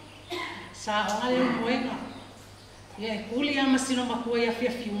tau. Sa o ngale o moenga. Ia e kuli a masino makua ia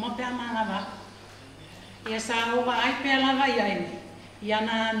fia fiu ma pe a manga wa. Ia sa o wa ai pe lava ia e. Ia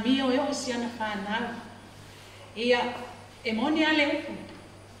na mio e o si ana whanau. Ia e moni ale upu.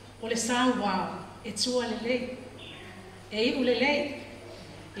 O le sa wau e tua le lei. E i u le lei.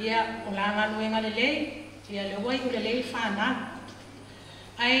 Ia o la nganuenga le lei. Ia le wai u le lei whanau.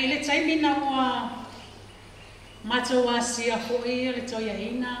 Ai le taimina ua matua sia hoi le toia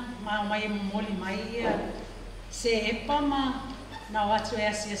ina. Ma mai e moli mai ia. Se epa ma na watu e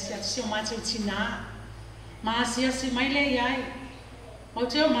asia si o matu tina. Ma asia si mai le iai. Mau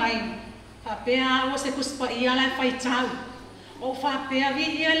teo mai, whapea awa se kuspa ia lai whai tau. O whapea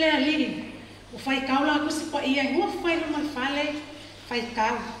vi ia le ali. O whai kau la kuspa ia, ngua whai luma whale, whai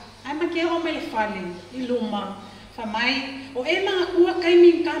kau. Ai ma kia o me le whale, i luma. Whamai, o e mga kua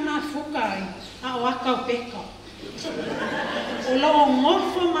kaimin ka maa fukai, a o akau peka. O lo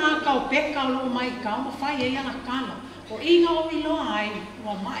ngofo maa kau peka o lo mai kau, ma whai e ia kala. O inga o iloa ai,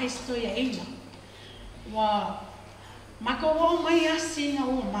 wa mai sto ia ina. Wa mako o mai asi nga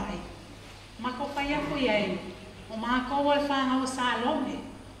o mai. Mako pai ako iai. O mako o e whanga o Salome.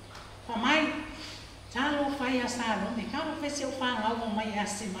 Pa mai, talo whai a Salome. Karo whese o whanga o mai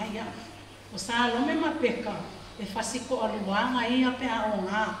asi mai a. O Salome ma peka. E whasiko aluanga ia pe a o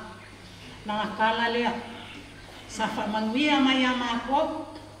ngā. Nanga kala lea. Sa whamanguia mai a mako.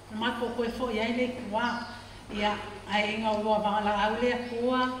 Mako koe fo iai le kua. Ia ai inga ua wangala au lea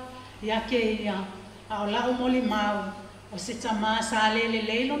kua. Ia ke ia. A o lau moli mau. O se tama sa lele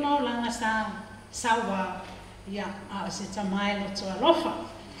leilo no langa sa wa ia a se tama e loto alofa.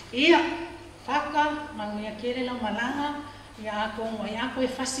 Ia whaka manguia kere lau malanga ia ako e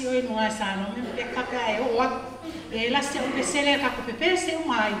whasi o inunga sa no me pe kape ai o wak e lasi o pesele kako pepe se o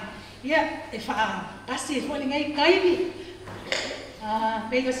mai ia e wha pasi e foli ngai kaini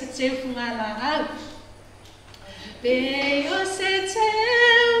pego se teu funga la au pego se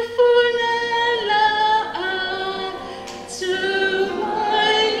teu funga la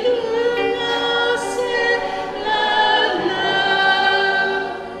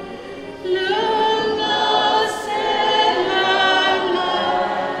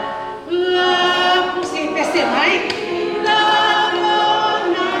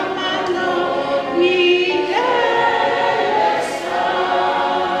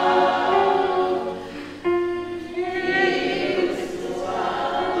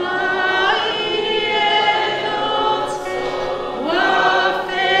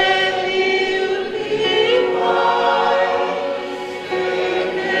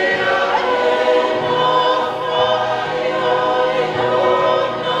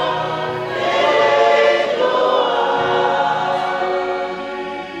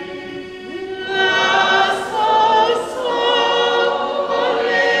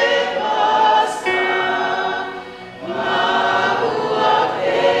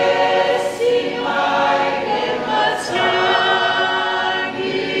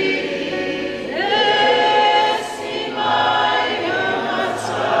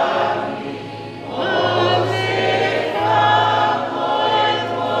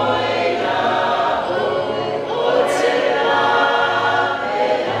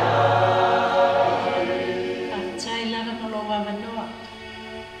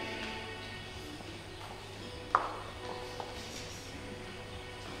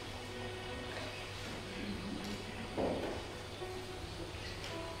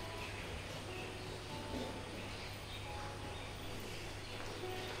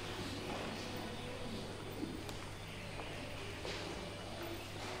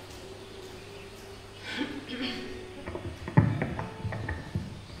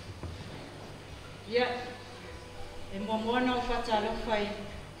Ia, e moana o Fata alofai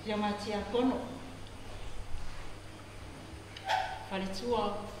ia matia kono.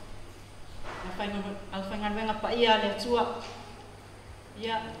 Whalitua, au whainga wenga pa ia le tua.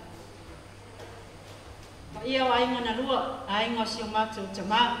 Ia, pa ia o ainga na lua, ainga o si o mātou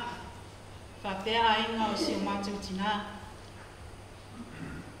tamā. Whapea ainga o si o mātou tina.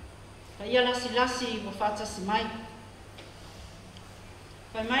 Pa ia lasi o Fata si mai.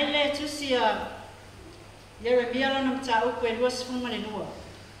 Pa mai le tusi a Jeremia lana mta upu e lua sifunu le lua.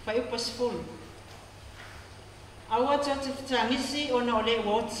 Whai upa sifunu. Aua tatu whutangisi o na ole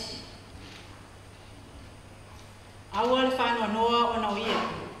woti. Aua le whanua noa o na oia.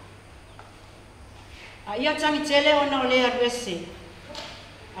 A ia tangi tele ona o lea ruese.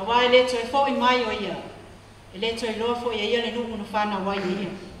 A wai le toi fo I mai o ia. E le toi loa fo ia le nuku na whana wai ia.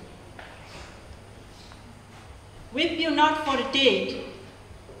 Weep you not for the dead,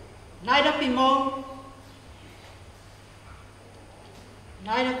 neither bemoan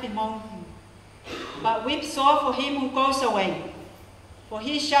him, but weep sore for him who goes away, for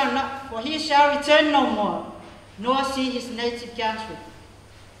he shall return no more, nor see his native country.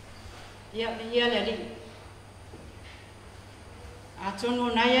 Ia le li. A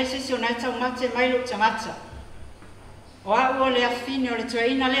tonu na ia sisi o nai tau mate mai lo tangata. O a ua le afini o le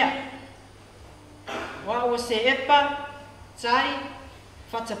tuaina lea. Wa o se epa, tai,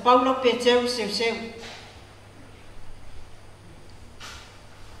 Fata Paulo pe teu seu.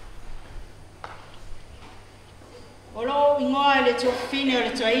 Olo ingoa le tō fine o le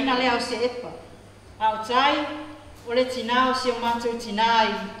tuaina lea o se epa. A o tai, o le tina o se o mātou tina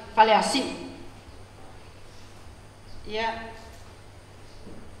I whale asi. Ia.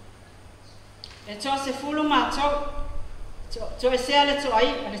 E tō se fulu mātou. Tō e sea le tō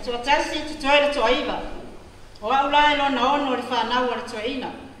ai, le tō tasi, tō e le tō aiva. O au lai lo na ono le whanau o le tō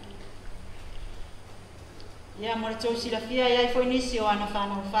ina. Ia mo le tō silafia iai fo inisi o ana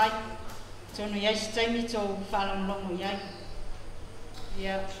whanau whai. Tōnu iai si taimi tō whanau longo iai.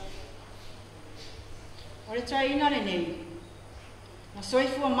 Ia. O le tō ina le nei. Na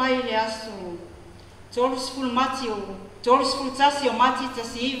soifua mai le aso. Tōlus fulu mati o, tōlus fulu tasi o mati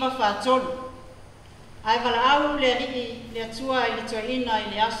tasi iwa wha tōlu. Ai wala au le rii le atua I le tuaina I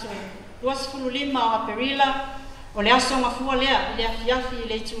le aso 25 o aperila o le aso ngafua lea I le afiafi I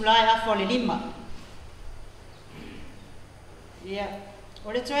le itulai afo le 5. Ia,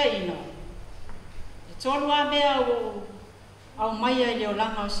 o le tuaina. E tolu a mea au maia I le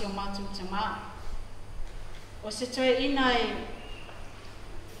olanga o si o matu tamaa. O se tuaina e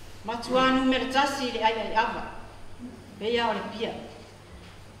matuanu meretasi I le ai ava. Bea o le pia.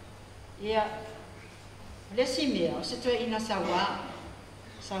 Ia, le si mea, o se toe ina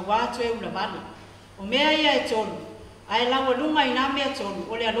sawa toe ula vale. O mea ia e tolu, a e lawa lunga ina mea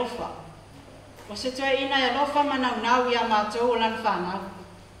tolu, o le alofa. O se toe ina e alofa ma nau ia mātou o lan whanau.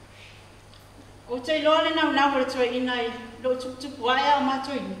 O te iloa le nau le toe ina I lo tupu aia o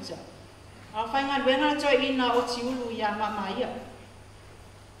mātou I luta. A whainga luenga le toe ina o ti ulu ia mama ia.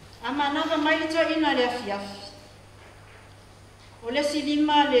 A manava mai le toe ina le afiafi. O le si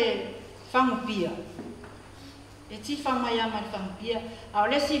lima le whangupia. E tifa mai ama le whampia, a o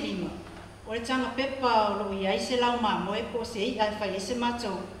le si 5. O le tanga pepa o lo ia se lau mamo e po se I ai whai se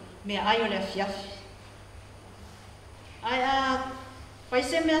matou mea ai o le afiafi. Ai a whai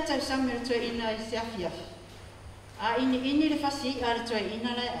se mea tau same le tue ina I se afiafi. A ini le whasi a le tue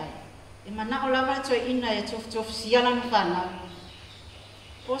ina le ai. E mana o lava le tue ina e tofu siala na whanau.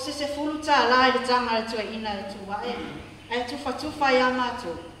 Po se fulu tā la I le tanga le tue ina e tuwa e. Ai tufa ia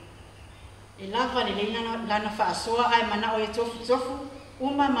matou. E lava le leina lana whaasoa ai mana o e tofu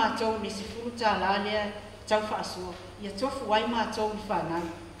uma mātou ni se furu tā la lea tau whaasoa. Ia tofu ai mātou ni whanau.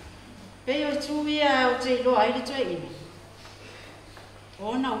 Pei o tuia o te iloa ai le toe ina.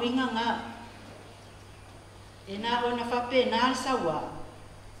 Ona winga ngā. E nā ona whape nā le sawa.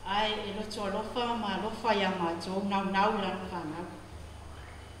 Ai e loto alofa ma alofa ia mātou nau lana whanau.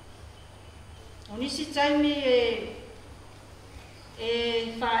 O nisi taimi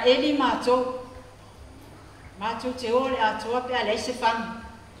e whaeli mātou. Mātou te ole atoa pe a leise whangu.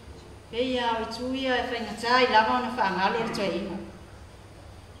 Peia o tuia e whaingatā I lava ona whaangalo le toe ina.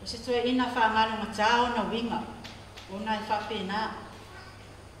 O se toe ina whaangalo ngatā ona winga. Ona e whape nā.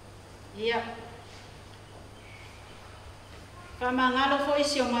 Ia. Whamangalo fo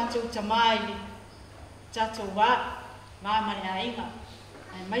isi o mātou tamai li. Tatou wā. Māmane a inga.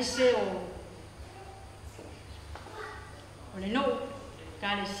 Ai maise o le no.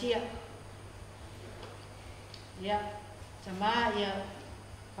 Kālesia. Ia. Tamā ia.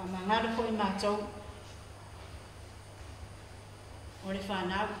 Whamangalo fo I mātou. O le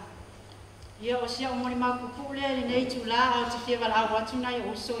whanau. Ia o sia o mori mapupu le nei tu la au te whia wala au atu nai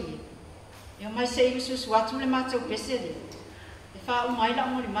o so ia. Ia mai se iru susu atu le mātou pese le. E wha o mai la o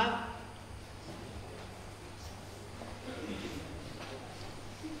mori mau.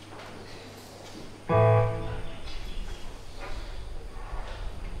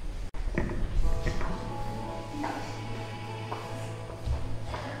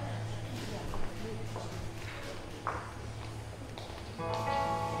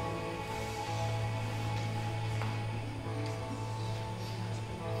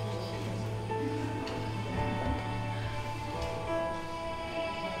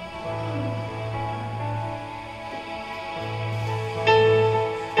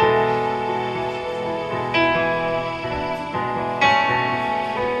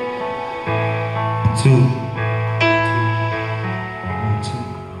 Mafuta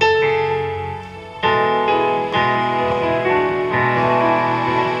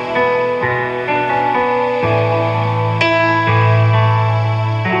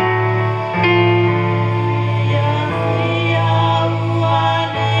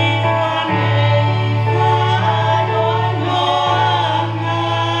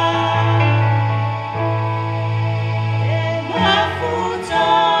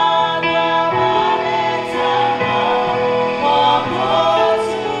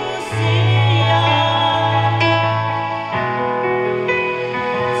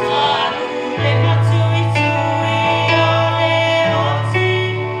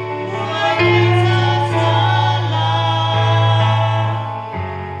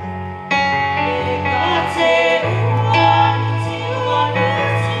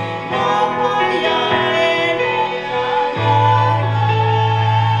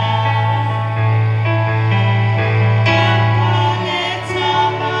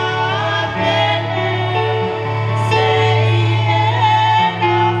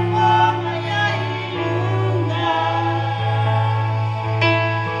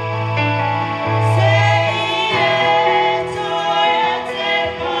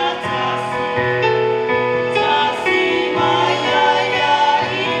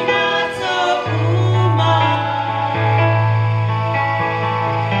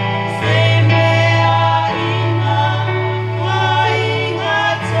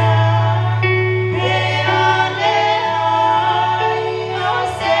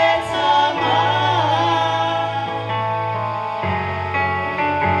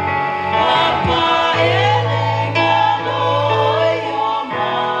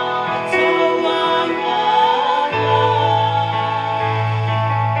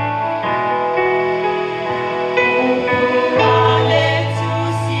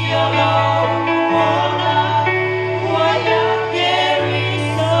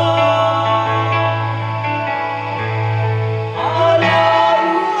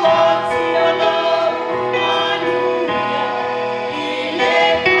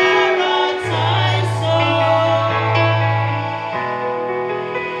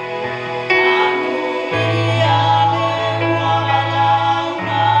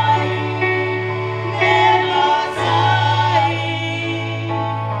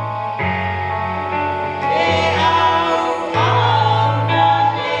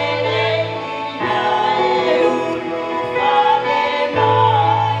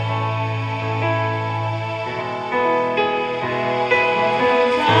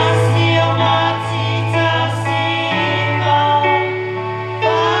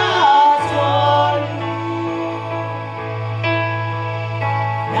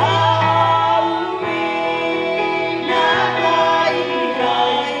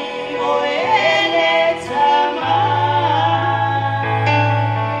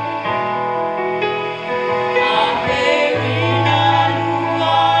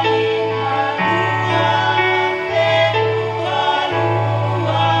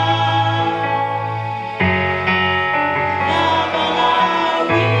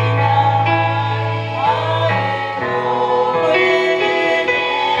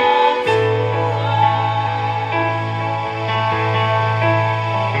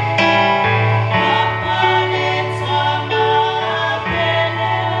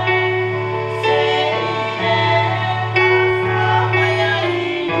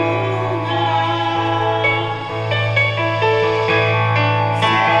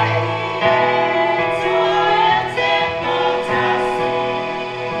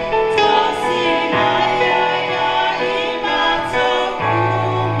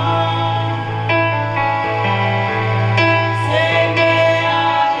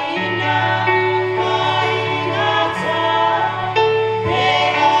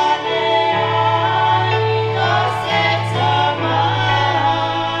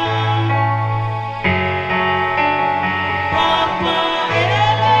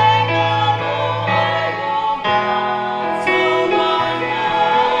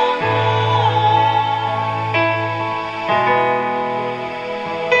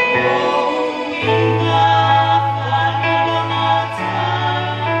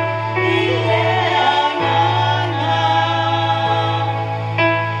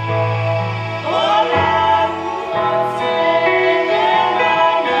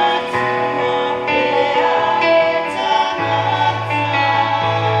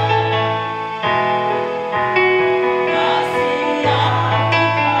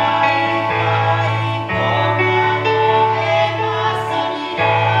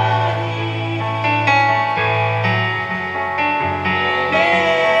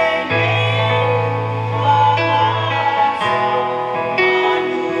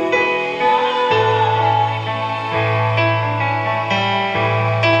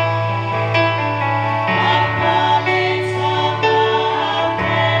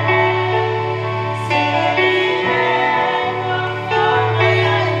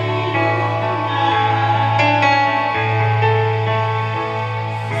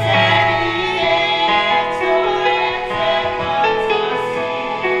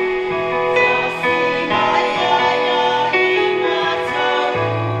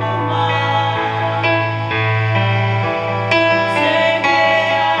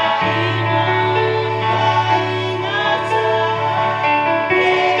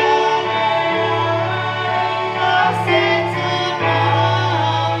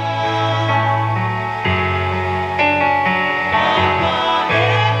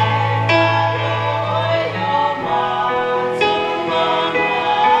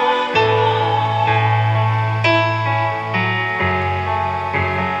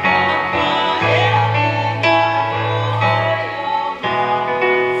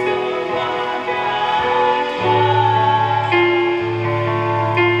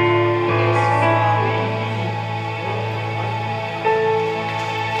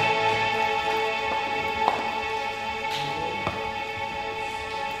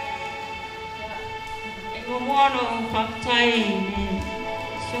Momono Faafetai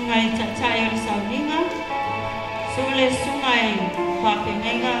sungai Tatai o Sauninga. Sole sungai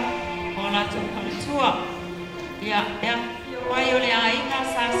Faafenga o Lato Palatua. Ya wai o le ainga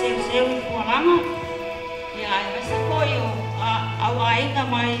sa seu I Pualama. Ya se koio au ainga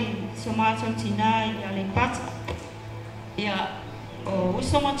mai somato tina I le pata. Ya o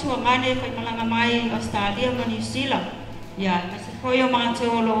usoma tua mane kai malanga mai Australia ma New Zealand. Ya se koio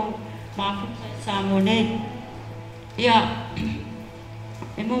matolo Faafetai Samone. Ya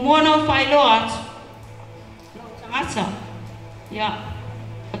e momono failo atu. Tangata. Ya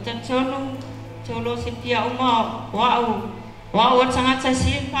o tatonu tolo se pia uma wau tangata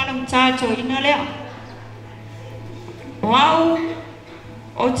si palam tato ina lea. Wau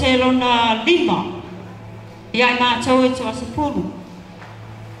o te lona lima. Ia mātou e toa sepulu.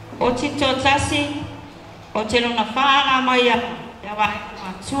 O tito tasi o te lona whaala mai a wai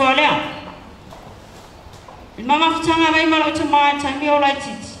tua lea. I mamawhitanga mai malo te mai taimi o lai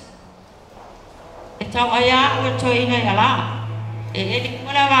titi. E tau aia ua toi ina I ala. E ni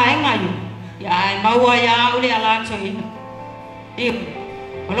kula waenga yu. Ia e maua ia ule ala toi ina. Iyo,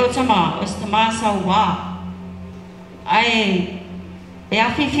 malo te maa o sta maa sa ua. Ai, e a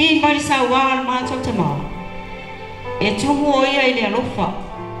fifi mai sa ua al maa tau te maa. E tumu o ia I le alofa.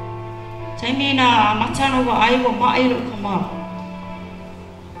 Taimi na matano wa ai wa mai lo ka maa.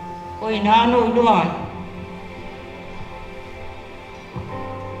 O I nano I loa ai.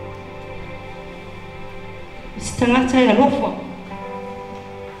 Tangata I alofa.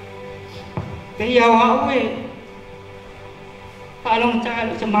 Ke ia wa ue. Palong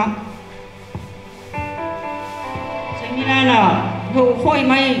taga te maa. Taimina na ho foi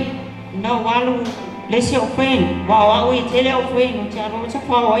mai na walu lesi o fen. Wa ue tele o fen o te alo te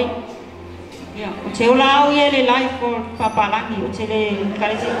whawai. Ia, o te ola au ia le life o papalangi o te le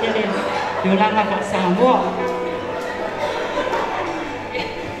karesi tele Yolanda pa Samoa.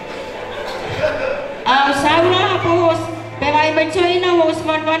 A sauna po pera I mai choina o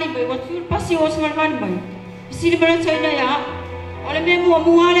smartwani mai o tu pasi o smartwani mai. Sini mera choina ya. Ole me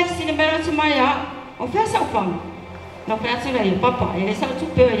mua ale sini mera chama ya. O fesa o pang. No fesa le papa, ele sa tu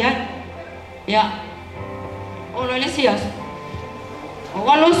pe ya. Ya. O le sias. O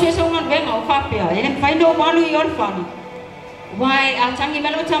walo suesa ngan venga o fapia. Ele fai no walu I orfani. Wai a tangi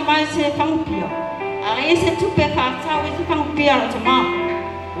melo chama se fangupia. A ese tu pe Fata o se fangupia lo chama.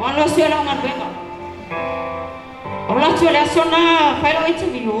 Walo suesa ngan venga. Ola tu le sona fai lo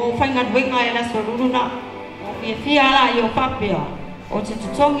interview o fai ngan venga e la soluna. O fia la yo papia. O te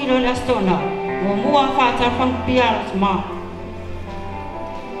tutongi lo la stona. O mua Fata fangupia lo chama.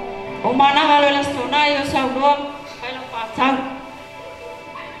 O mana lo la stona yo saudor fai lo Fata.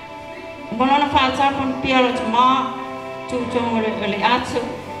 Malona Fata fangupia lo chama. Tutong le atu.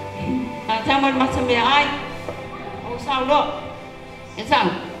 Na tamal matame ai. O saudor. E sau.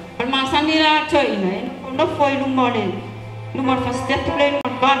 Permasani la choina. No foi numa fastete le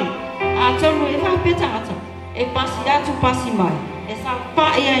numa vale a tonu e fa petata e pasi atu pasi mai e sa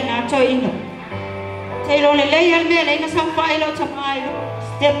fa ia na to ino te lo le al me le na sa fa ilo tamai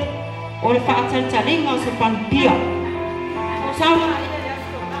step o le fa talinga so pan pia o sa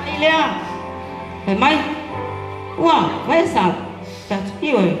ile a e mai wa vai sa dat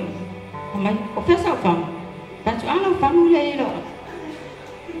io mai o fa sa fa dat ana fa no le ilo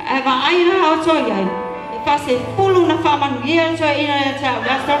e va ai na o to ia Fase pulu na faman gia so ina ya cha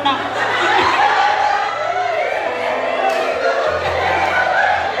gastona.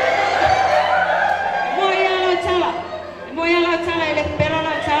 Moya lo chala ele pero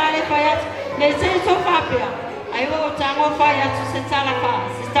lo chala le paya le se so fapia. Ai wo tango faya se chala fa,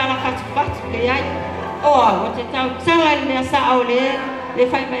 se chala fa tu ke ai. O te tau chala le sa ole le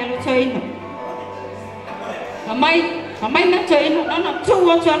fai mai lo so ina. Mai na to ina na tu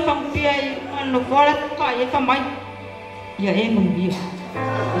wo cha fampia no fora pa e fa mai ia e mun dia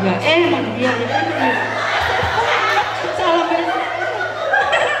sala be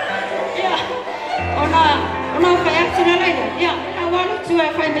ia ona fa ya tsina lai ia na walu tu e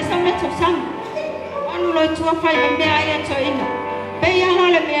fa me sa me to sam anu lo tu fa me ai to ina be ya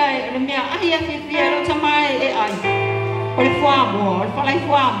na le me ai fi lo tamai e ai o le fa lai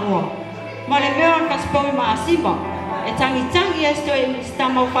ma le me on pas po ma siba e tangi esto e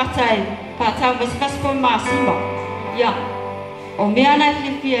stamo Fata mas kaspo masima ya o mea na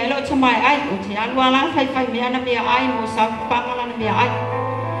fifi elo tamai ai o te alwala fai mea na mea ai mo sa pangala na mea ai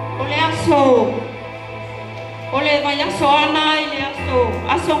o le mai aso ana i le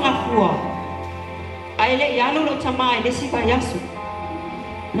aso ngafua ai le yalu lo tamai le si vai aso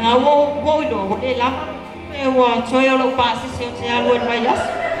na wo lo le la e wa toyo lo pasi se o te alwa mai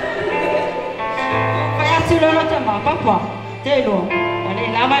aso vai aso sulo te ma papa te lo ale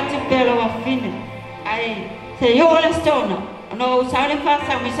lava te pelo wa fine ai te yo la stona no usale fa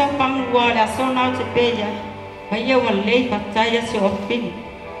sa mi sa pang wa la sona te peja ai yo wa le pataya se wa fine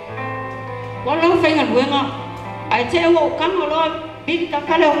wala fa nga luenga ai te wo kan lo bi ta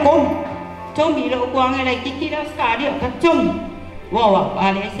kale ko tomi lo ko ang la kiki la stadio ka tomi wa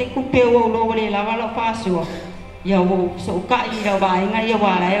ale se ku pe wo lo le lava la fa so ya wo so ka i la vai nga ya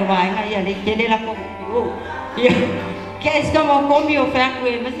wa la ya vai nga ya le ke le la ko ya que es como comio fa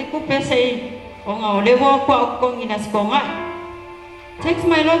que me se ku pe se o nga le wo ko ngina sko nga text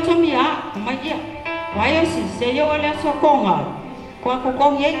my lo tomi a ma ya wa yo si se yo le so ko nga ko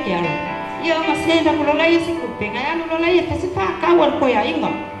ye ke alo ya ma se da ko la ya se ku pe nga ya no la ya se fa ka wa ko ya inga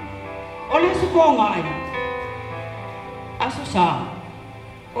o le so ko nga ai aso sa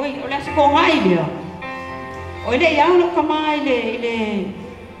oi o le so ko nga ai le ole ya no kama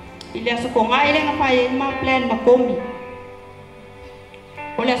ile aso ko nga ile nga pa ma plan ma komi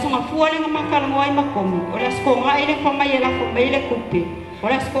ole aso nga fuale nga makala ngoi ma komi ole aso ko nga ile kama ile ko ile kupe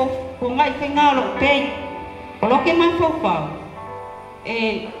ole aso ko nga ile nga lo pe olo ke ma fofa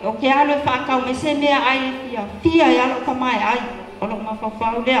o ke alo fa ka me se me ai fia ya lo kama ai olo ma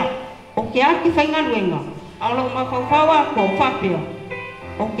fofa ole o ke a ki fa nga luenga alo ma fofa wa ko fa pe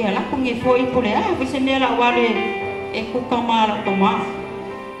o ke ala ko nge foi pole a se me la wale e ku kama la kama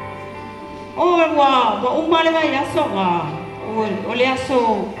o wa umale vai aso ga o le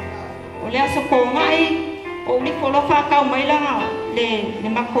aso ko ngai o ni ko lo fa ka mai la le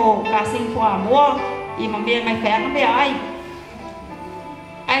mako ka sin fo mo i ma be mai fa na be ai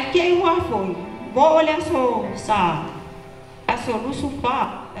ke wa foi bo le aso sa aso lusu fa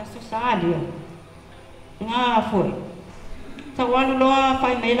aso sa dia nga foi sa walu loa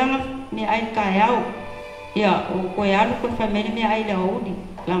fai melanga me ai kaiau ya o ko ya ko fai mele me ai la odi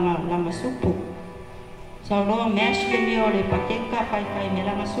lama supu sa loa mesh le me ole pakeka fai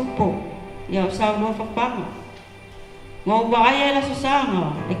melanga supu ya sa loa fa panga ngo wa ai la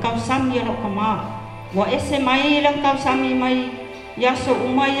susanga e kau sami lo kama wa ese mai la kau sami mai ya so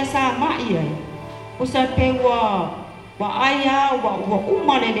umai ya sa mai ai usa pe wa ai ya wa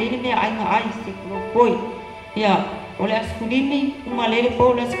umale le me ai nga ai se ko koi ya ole askulimi umalele po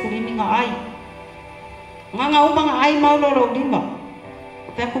ole askulimi nga ai nga uma nga ai mau lo dimba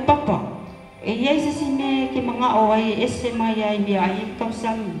pe ku papa e ye se sine ke mga o ai ese mai ai mi ai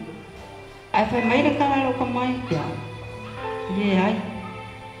kausam ai fa mai le kala lo kamai ya ye ai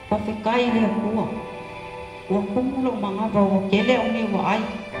Faafetai le ko wa kumulo mga ba o kele o ni wa ai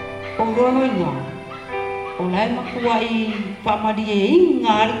o ro nga o lai makuai pa madi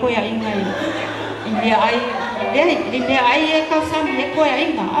inga ko ya inga ini ai dia ai ka sam he ko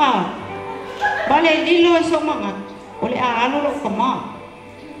ai nga bale dilo so mangat ole alo lo kama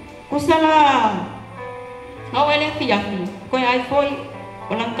kusala awale fiafi ko ai foi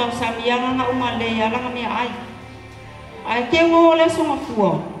olang ka sam yang nga umale ya lang mi ai ke wo le so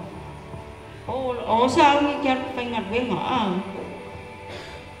mafuo o sa ngi ke pa ngat we nga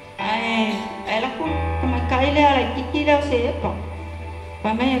ai la ko ma kai le ala kikila se pa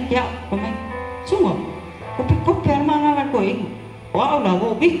mai ya pa mai sungo ko permana va koing wa la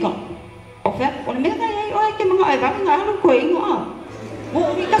go bika o fe o me ga ai o ke mga ai va nga lo koing wo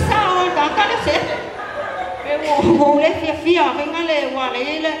bika sa o da ka le se pe wo le fia venga le wa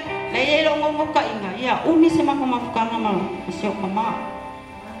le lo ngo ka inga ya uni se ma kama fukanga ma se o kama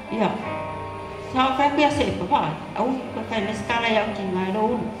ya sa fa ke se pa au ko fa ne skala ya ki nga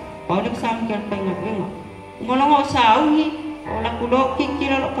lo o le sam ke pa nga venga mo lo sa uni o la kulo ki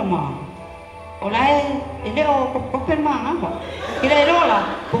lo kama olai ele o permana ba kira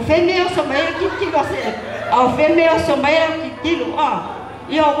rola o femeo so mai ki ba se o femeo so mai ki lo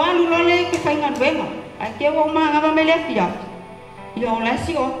yo walu lo le ki fa ngan wenga ai ke wo ma ngaba mele fia yo la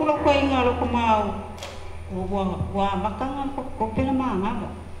si o kulo ko inga lo ko mau wa makanga ko permana ba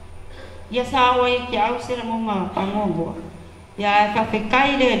ya sa wa ki au se mo ma pangongo ya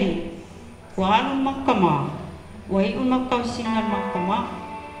Faafetai le di wa lu makama wa i makau singal makama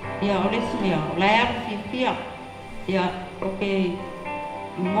ya oleh semua layar fia ya oke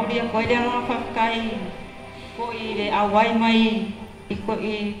mau dia kau dia orang Faafetai kau ile awai mai ikut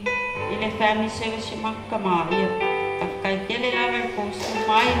ile family service mahkamah ya Faafetai kele lama kau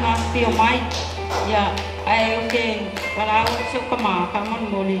semai mati mai ya ai oke kalau suka mah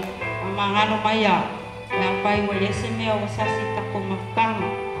kamu boleh mangan mai ya lampai boleh semua wasasi takut mahkamah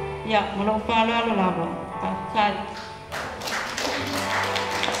ya melupa lalu laba Faafetai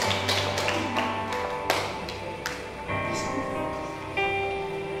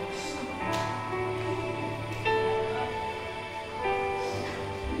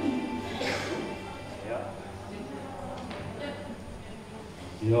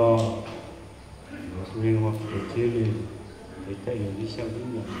Yo, tôi ngọc để chơi đi, để tay đi sang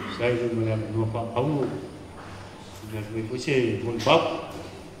bên nhà, sai rồi mà làm nó phá áo, nhà người có xe muốn bắp,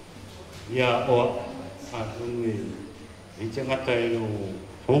 ya tôi người đi chơi ngắt tay rồi,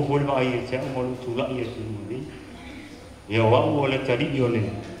 phố phố vào ấy, chơi mà lúc thu lại ấy thì mình đi, ya áo là chơi đi rồi này,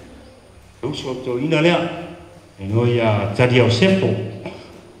 lúc sau tôi ina lẹ, rồi ya chơi điều xếp phố,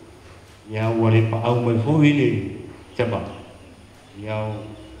 ya vào phá áo mình phố đi, chơi bảo, ya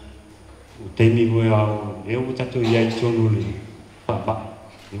te mi voi au e o tatu ia i tonu le papa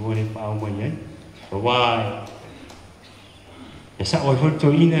e o le pau mai ai o vai e sa o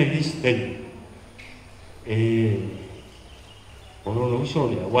foto ina i listen e o no so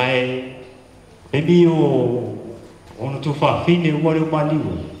le vai e mi o ono tu fa fine o le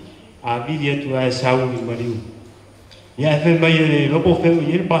maliu a vivia tu a sa o le maliu ia fe mai le lopo fe o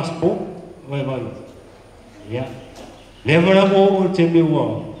le passport vai vai ia leva mo te mi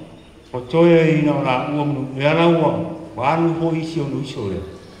o o toe ina la uam le ala ua wanu ho isi o nuso le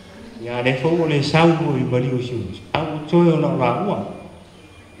ya le fo le sau ho i mali o siu au toe ona la ua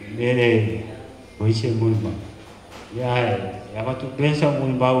le o isi mo ma ya va tu pensa mo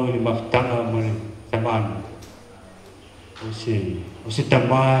ba o le maftanga mo le taman o se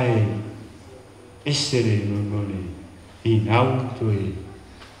tamai esere no le inau toe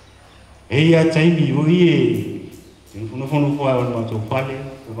ya taimi o ie no fono fo a ma to fale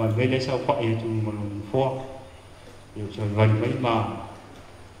o va vele sa fa e tu mo no fo io so va mai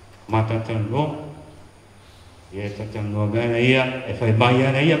ma tan lo e tan lo ga ia e fai mai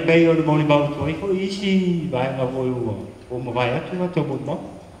ia ia pe o mo ni ba to e ko isi vai ma vo o mo vai atu va to mo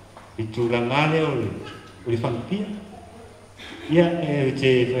i tu la ngale o le fan pia ia e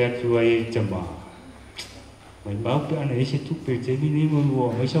te fai atu ai chama mai ba pe ana isi tu pe te ni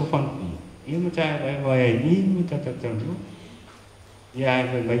mo mai sa fan pia ia macam vai ni muta tatanu ia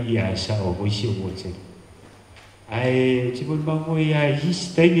vai ia sa o voi si o te ai tipo ba voi ai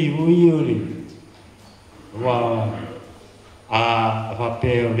histei ni voi ore wa a va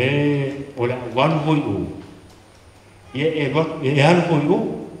pe o la wan voi o ia e al voi o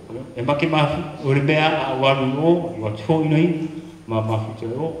e ma ke ma o le bea a wan o wa tfo nei ma fu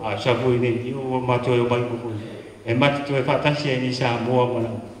o a sa voi nei o ma to o mai ko e ma to e Fata si ni sa mo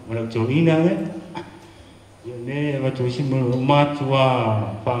ma to ina le ia ne va to si mo ma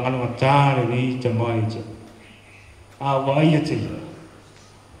tua fa ngalo matare ni te mai te a vai te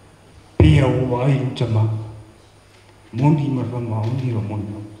pia o vai te ma mondi ma fa ma oni ro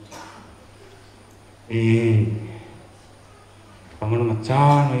mondi e fa ngalo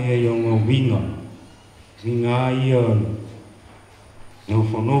matare e yo ngo vinga ia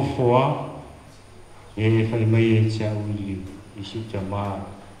no fo a e fa mai e cha uli i si te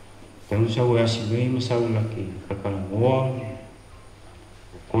ma tau sa o asi nei ma sa la ki ka ka mo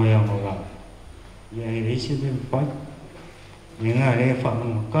ko ya mo la ya e se ben pa ni nga le fa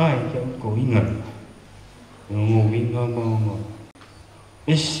mo ka e ko inga no vinga mo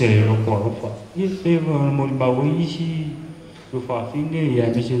esse lo ko fa e se mo ba o isi lo fa fine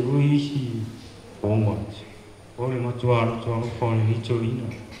ya me se o isi o mo o le mo tua fo ni to ina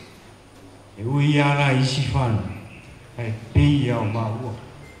e o ia la isi fan ai pe ya ma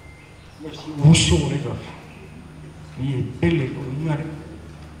o uso le fa i pele ko ingare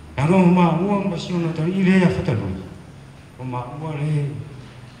anga ma o ma si ona ta ile ya fata lo o ma o le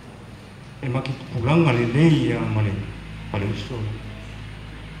e ma ki pulanga le ya ma le pale uso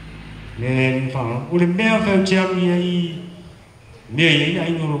le fa o le mea fa tia i me ia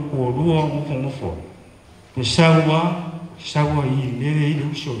ai no ko ruo mo fo ke sawa i le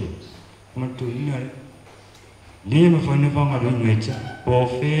uso ma to ingare le ma fa ne fa ma lo ngecha po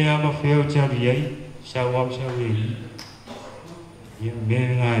fe ama fe o cha ai sa wa i ye me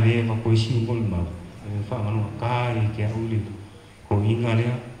nga le ma ko si mo ma fa ma no ka i ke u le ko inga le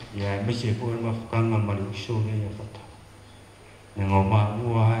ya me se ko ma fa ma ma lo so le ya fa ta ne ngo ma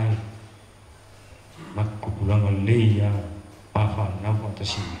u ai ma ko pulang le ya pa fa na fa ta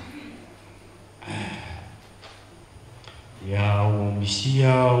si ya o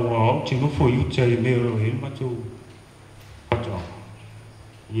misia o te no foi o te me o e ma tu pato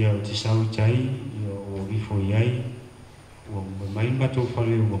ya o te sau tai o i foi ai o mai ma tu fa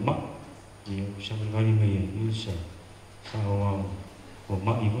le o ma ya o sa va ni me ya sa o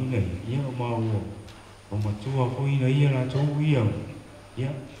ma i mo nei ya o ma o ma tu a foi nei ya la tu ya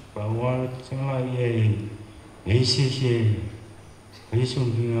pa wa sa la e se e so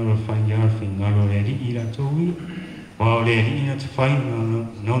vinga lo fa ya finga lo le di la tu o le ina te fai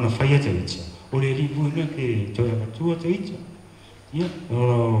no na fai te itza o le ri fu na ke to ya tu te itza ya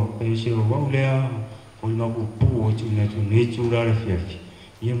no pe se o wa le a o no pu pu o tu na tu ne tu la le fiafi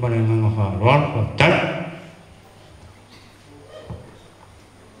Ia maranga wha roan tai.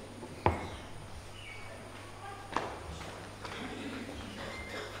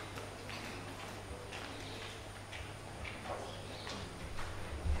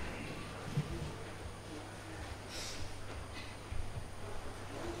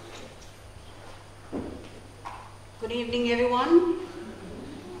 Good evening, everyone.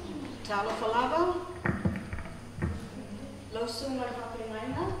 Talo falava. Lo sunga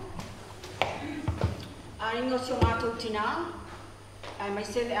whapengaina. Aingo sio mātou tina. Ai mai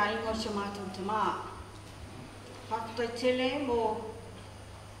sele aingo sio mātou tama. Faafetai tele mo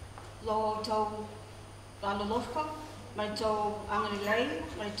lo tau lalolofa. Mai tau angarilei.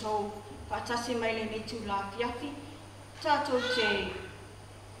 Mai tau whaatasi mai le mitu la fiafi. Tātou te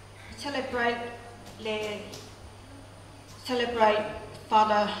celebrate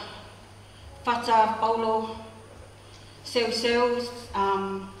Fata, Paulo, Seu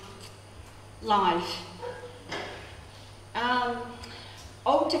live.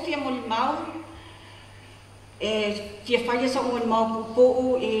 O te whia moli mau, whia whaia sa moli mau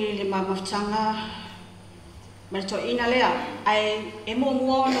pupu I le mamawtanga, mai to ina lea, ai e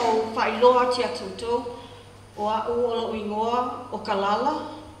mua no whailoa tia tūtou, o au o lo ingoa o kalala,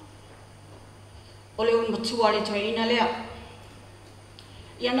 o le un matua le to ina lea.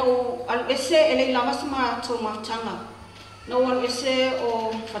 Ia no al ese ele lava sama to matanga. No al ese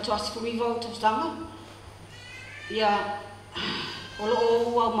o fatuas fuivo to tanga. Ia o lo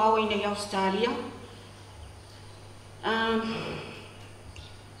o mau ina Australia.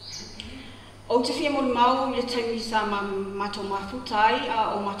 O te fia mo mau le tangi sa mato Faafetai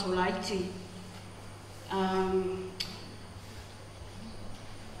a o mato laiti.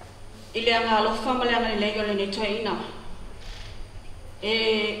 Ile anga alofa ma le anga lego le ne toina.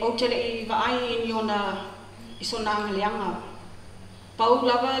 O te rei vaai I niona I sona angaleanga. Pau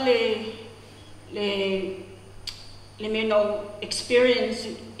lava le meno experience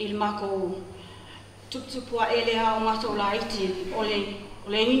I mako tuptupua elea o mato laiti o le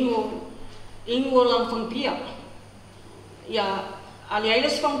ingo lang whangpia. Ia ale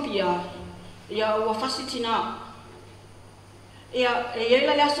ailes whangpia ia ua whasitina. Ia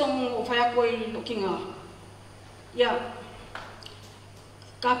eila le asong o whaiako I lukinga. Ia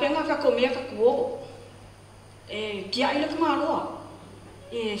ka penga ka komea ka kuo kia ila kumaloa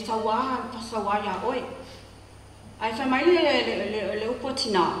sawa ya oi ai fa mai le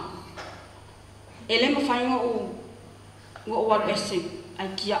upotina ele ma fa ngo wa ese ai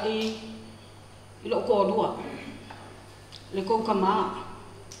kia I lo ko dua le ko kama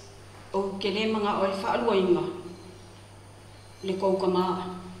o kele manga oi fa lua inga le ko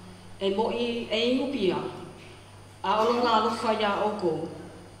kama e mo I ngupia a o nga lo fa ya o ko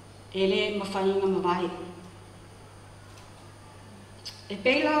ele mawhainga mawai. E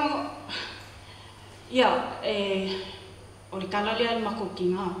peila, ia, o le kalalea I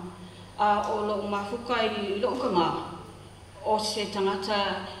makokinga, a o lo mafuka I lo ukanga, o se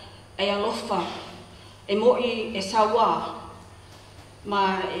tangata e alofa, e moi e sawa,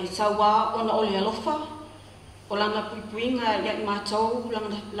 ma e sawa ona o le alofa, o lana puipuinga ia I mātou,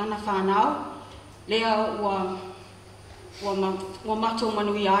 lana whanau, lea ua matou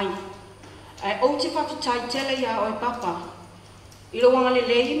manui ai. O te Faafetai tele ia o e papa. I lo wanga le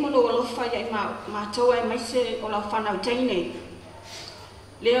lehi mo lo alofa ia I mātou ai maise o lau whanau teine.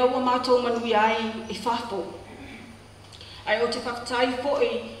 Lea ua matou manui ai I whafo. O te Faafetai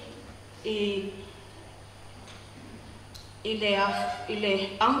fo'i I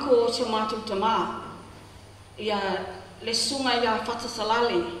le anko o se mātou tamā. Ia le sunga ia Fata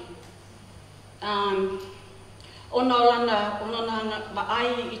salale. Ona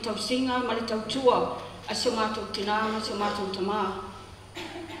vaai I tausinga ma le tautua a se mātou tina ma se mātou tamā.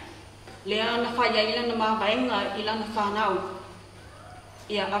 Lea na whaia I lana mawaenga I lana whanau.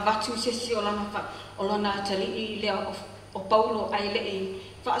 Ia a watu sesi o lana tali I lea o Paulo ai lei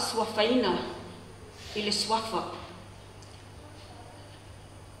whaaswafaina I le swafa.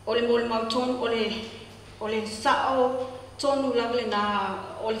 O le mole mautonu o le sao tonu lagale na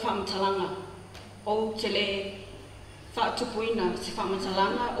o le whaamatalanga. O te le whaatupuina se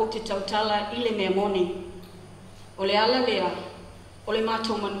whaamatalanga o te tautala I le mea mone. O le ala lea, o le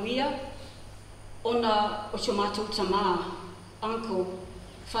mātou manuia, ona o te mātou tamā, anko,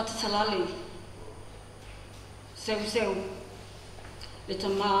 whatatalale, seu, le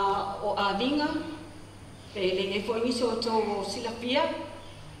tamā o āvinga, pe le e whoingiso o tō o silapia,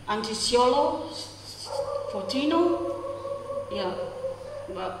 antisiolo, fortino, ia,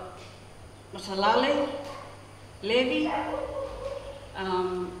 masalale, levi,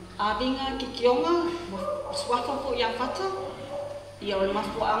 āvinga ki kionga, swafa po ia whata, ia o le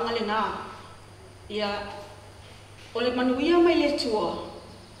mafuaaga lenā ia o le manuia mai le tua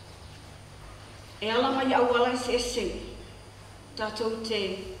e ala mai auala ese tatou te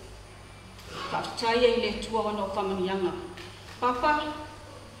faafetai ai le tua ona o famaniaga papa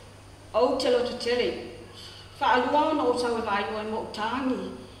au te loto tele faalua ona o tau e vaioa e mo tangi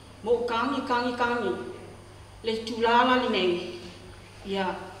mo kangi le tulala li nei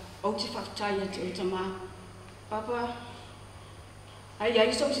ia au te faafetai atu o tamā papa ai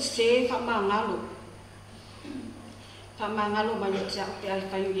ai so te se faamagalo mai te au pe ai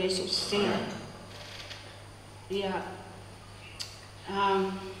fai o ia so se ia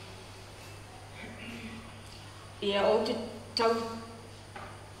ia o te tau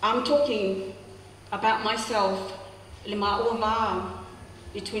I'm talking about myself le maua wā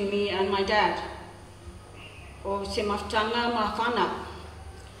between me and my dad o se mafutanga ma whana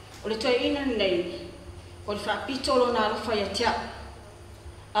o le toi ina nei o le whapitolo na rufa ia tia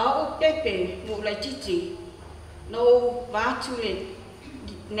a o pepe mo lai titi no vātu le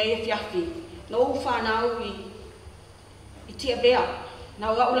nei e fiafi no whanau i tia bea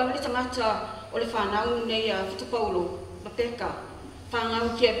na o ula le tangata o le whanau nei a Paulo ma peka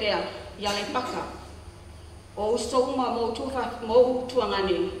whangau kia bea ia le paka o souma mo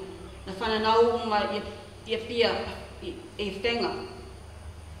tuangane na whananau ma ia pia e whenga.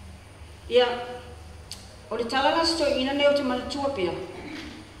 Ia, o le talanga sto ina neo te manatua pia.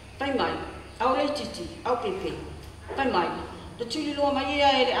 Pai mai, au le titi, au pepe. Pai mai, le tuli loa mai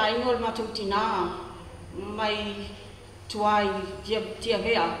ia e le aino le matou tina mai tuai tia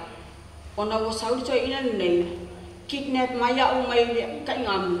vea. O na o sauri toi ina nei, kidnap mai au mai ka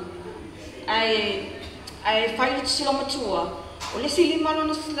ingamu. Ai fai le tisilo matua, o le silima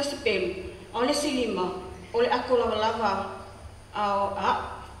lona la sepelu, o le silima, o le ako lava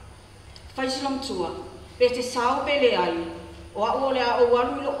fai silo matua, pe te sao pe le ai, o a o le a o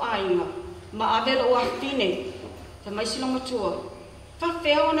warumilo ainga, ma avelo o a fine, te mai silo matua. Fa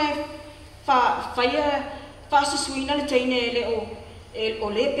fea ona fa susuina le teine le o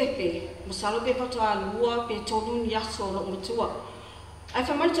le pepe, masalo pe patoa lua pe tonu ni aso lo matua. Ai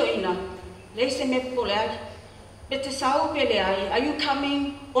fa marito ina, le se me pole ai, pe te sao pe le ai, are you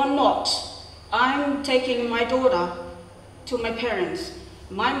coming or not? I'm taking my daughter to my parents.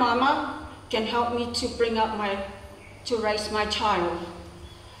 My mama can help me to raise my child.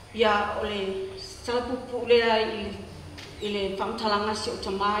 Ya ole salapupu le ai ile famtalanga si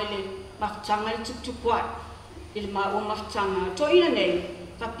utama ile mafutanga ile tuktukwa ile ma o mafutanga to ina nei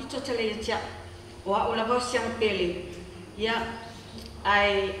papito tele tia o ola vosiang pele ya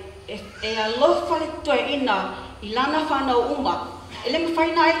ai e a love fale to ina ilana fana uma ele me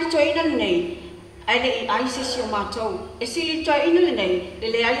faina ile to ina nei ai ai se si o matou e sili to ina nei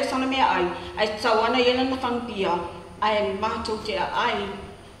le ai sana me ai tawana yana na fampia ai matou te ai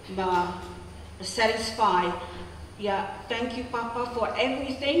ma satisfy. Yeah, thank you, Papa, for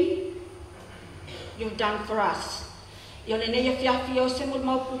everything you've done for us. Yo le nei fiafi o se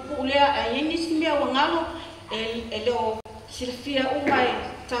mo pupu lea a yeni si mea wangalo e leo silfia umai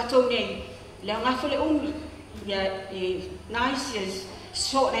tatou nei le ngafole umi ya nice is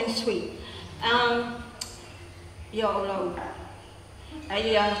short and sweet. Yo lo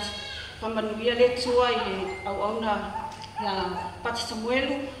ai pamanuia le tua i au auna ya Pati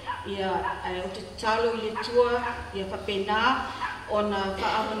Samuelu ia o te talo i le tua ia papena ona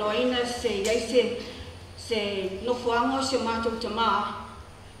whaamanoina se iai se nofuanga se mātou tamā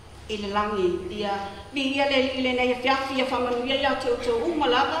i le langi ia mi ia le nei fiafi ia whamanuia ia te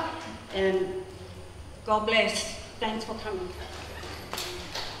umalava and God bless. Thanks for coming.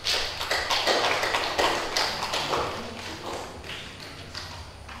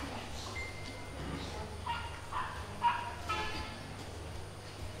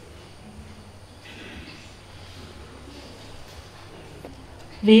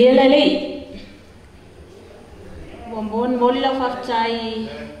 Vile lei, bombon moli la faafetai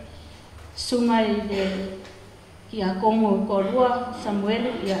sumai de kia kongo korua Samuel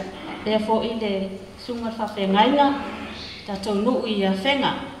ia therefore i de sunga faafengainga tatou nuu ia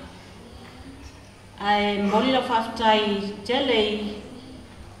fenga. Ai moli la faafetai tele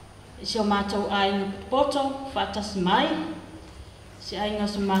si o mātou ai poto faatasi mai si ainga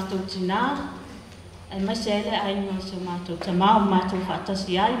so mātou tina. Ai mai se ele ai no se mātou tamā o mātou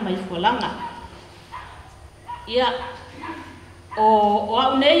whaatasi ai mai fualanga. Ia, o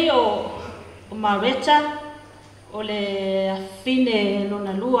au nei o Mareta, o le fine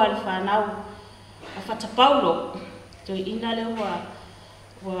lona lua le whanau a Fata Paulo, to ina le wa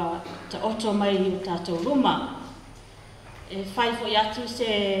ta oto mai o tātou ruma. E whai fo iatu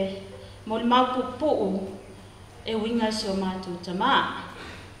se moli maupupu e winga si o mātou tamā.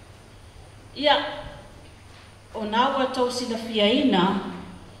 Ia, o nāua tau sila fiaina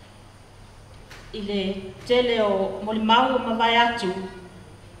i le tele o molimau o mawai atu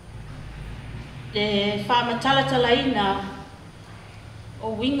le whāmatalatalaina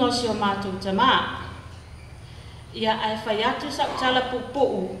o winga si o mātou tamā. Ia ai whai atu sa utala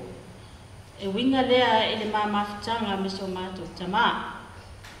pupu e winga lea e le mamafutanga me si o mātou tamā.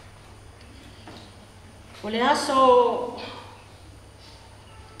 O le aso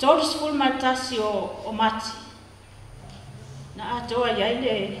toris full matasi o mati. Na atoa iai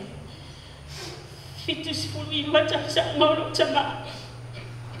le fitus full i mata sa ngoro tamā.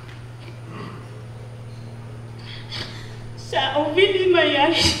 Sa o vili mai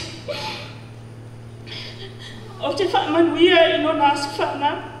ai. O te whaamanuia i no nāsu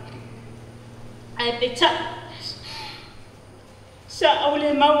whaana. Ai peta. Sa o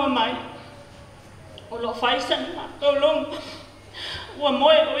le maua mai. O lo whaisan ma o long. Ua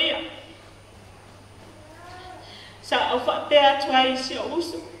moe o ia. Sa o whapea tuai si o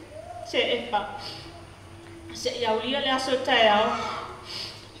usu. Se e pa. Se iau lia le aso tae au.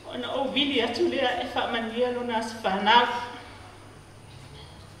 Ona o vili atu lea e whaamanuia no nāsu whaana.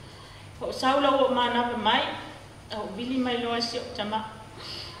 O saula o manawa mai. O vili mai loa si o tama.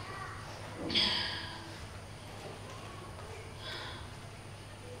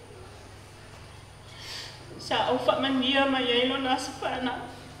 Sa o whamania mai e lo nasa whana.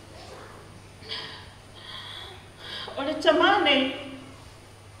 O le tama nei.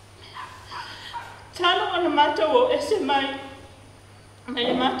 Talo ana mātou o ese mai. Mai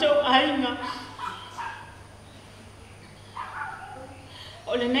le mātou ainga.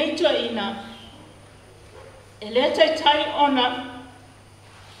 O le neitua ina. E lea tai ona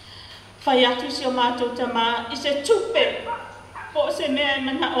whai atu si o mātou tamā i se tupe po se mea e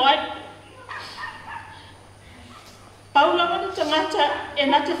mana oai. Paulo wana tangata e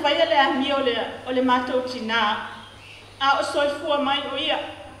na te whaia le ahmi o le mātou tina a o soifua mai o ia.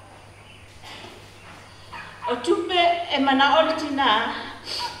 O tupe e mana o le tina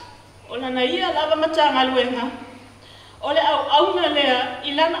o lana ia lava matanga luenga o le au auna lea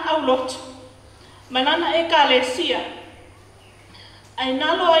i lana au lotu. Manana e kālesia, ai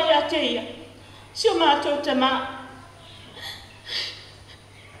nalo ai a te ia, si o mātou tamā.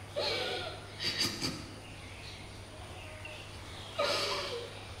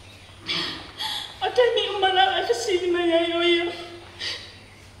 O te mi umana e whasili mai ai o ia.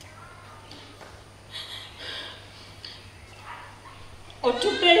 O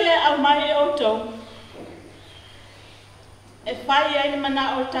tupe e au mai e o tau, e whai ai ni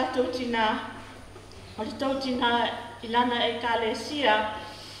mana o tātou tina. O le tau tina ilana e kālesia,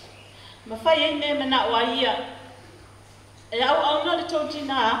 ma whai ei me mana o ia. E au auna le tau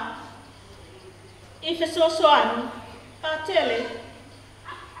tina, i whesoso anu, pātele,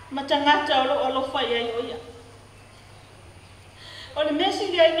 ma tangata o lo whai ei o ia. O le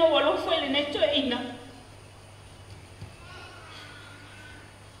mesi le aino o lo whai le neito e ina.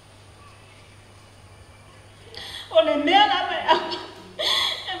 O le mea la mai au.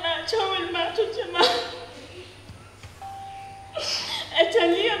 Tau il mātou tamā. E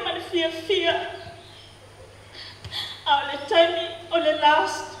talia ma le fia. A o le taimi o le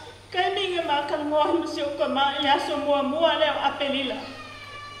last. Kai minga ma kalmoa masi o kama i aso mua leo apelila.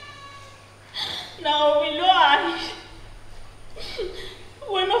 Na o iloa ai.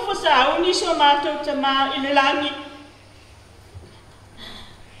 Ue nofo sa au niso mātou tamā i le langi.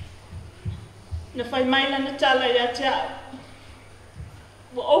 Na whai maila na tala i a te au.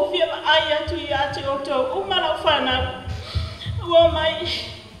 Wa ofia ma ai atu i ate o tau umara o whanau. Ua mai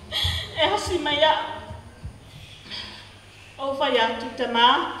e hasi mai a. O whai atu tamā.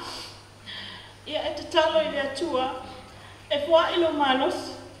 Ia e te talo i le atua. E wha ilo manos.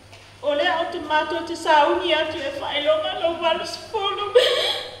 O lea o te mātou te sauni atu e wha ilo malo walos fulu.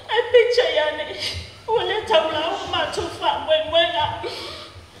 E picha iane. Ua lea taula o mātou wha mwenga.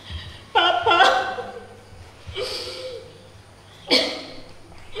 Papa.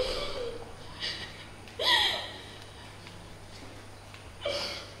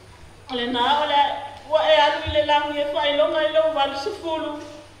 Ole nā ole wa e alu i le langi e whailonga i lo walu sifulu.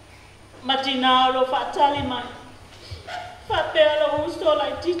 Mati nā o lo whaatali mai. Whapea lo ustola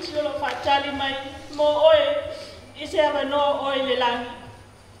i titi o lo whaatali mai. Mo oe i se awa no oe le langi.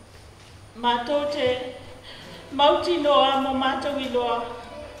 Mātou te mauti noa mo mātou i loa.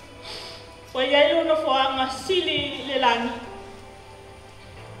 Wa iailu no whaanga sili le langi.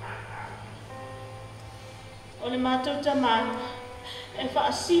 O le mātou tamā. E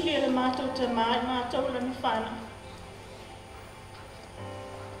whaasili le mātou tamā i mātou lani whana.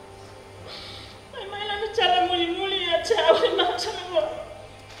 Ai mai lana tala muli se au le matanua.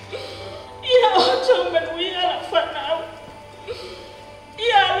 Ia oto manuia la whanau.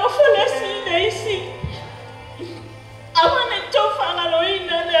 Ia alofa le si le isi. Awane tau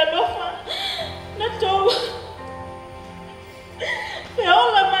whangaloina le alofa. Na tau.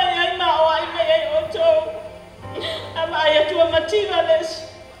 Peola mai ai mao ai mai ai oto. Ama ai atua mativa les.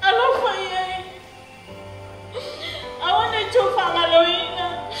 Alofa iei. Awane tau whangaloina.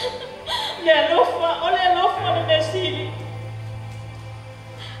 Le alofa, o le alofa le mesiri.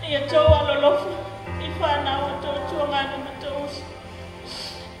 Ia tau alolofa. I whanau a tau tuangana matausi.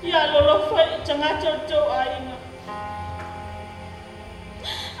 Ia alolofa i tangata o tau aina.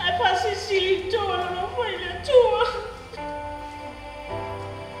 Ai pasi sili tau alolofa i le tua.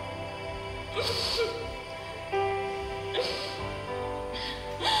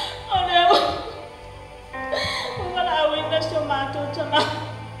 O leo. Wala awina so mato tama.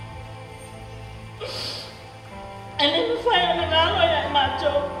 Ele me fai o ngalo ya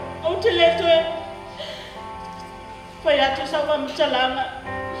mato. O te leto e. Fai atu sawa mtalanga.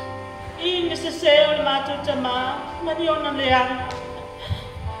 I neseseo le mato tama. Mani ona leanga.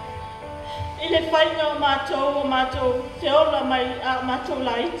 Ile fai o mato. Te ola mai a mato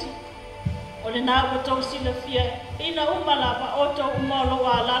laiti. O le nā o tau sila fia, ina umalapa o tau umalo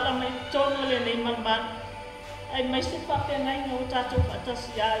a lala mai tono le nei manman. Ai mai se whapea ngai ngā o tātou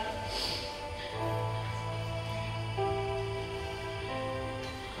whatasi ai.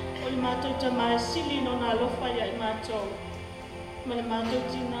 O le mātou tamai sili no nā lofa ia i mātou. Ma le mātou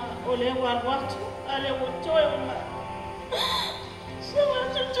tina o le watu, a le o toe o ma. Sa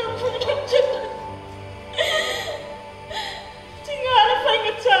mātou tau whanau. Tinga ala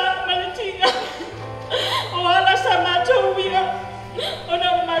whaingata ma le tinga. O ala sa mātou wia. O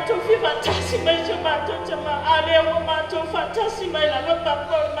na o mātou whiwatasi mai so mātou tama. A lea o mātou whatasi mai la lopa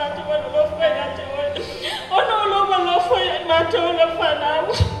po o mātou ala lofa ia te oe. O na o lopa lofa ia mātou la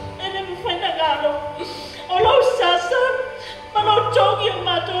whanau. Ene mi whaina ngalo. O lau sasa. Ma lau tongi o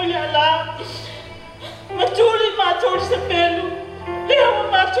mātou ia la. Matuli mātou se pelu. Lea o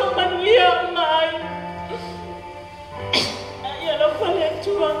mātou manuia o mai. Ia lofa le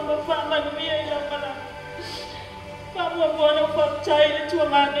tuang ma whamanuia i laupana. Whamuamona whaptai le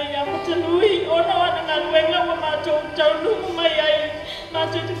tuangane ia matanui. Ona wana ngā luenga wa mātou taunungu mai ai.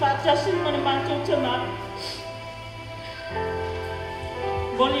 Mātou te whatasi mana mātou tama.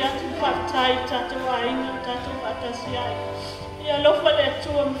 Boli atu whaptai tātou ainga, tātou whatasi ai. Ia lofa le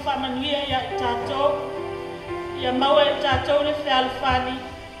tuang ma whamanuia ia i tātou. Ia maua i tātou le whialwhani.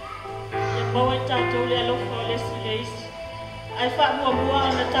 Ia maua i tātou le alofa o le sileisi. Ai whamuamua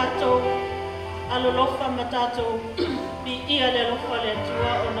ana tātou alolofa ma tātou pi ia le lofa le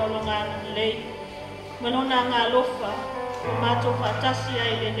tua o nolongana lei. Manona ngā lofa o mātou whatasi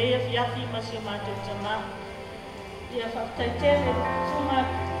ai le lea fiafi masi o mātou tama. Ia whaptaitele sunga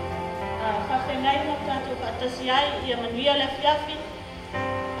whawhengai ma tātou whatasi ai. Ia manuia le fiafi.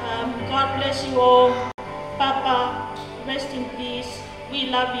 God bless you all. Papa, rest in peace.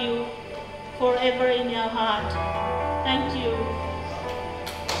 We love you forever in your heart. Thank you.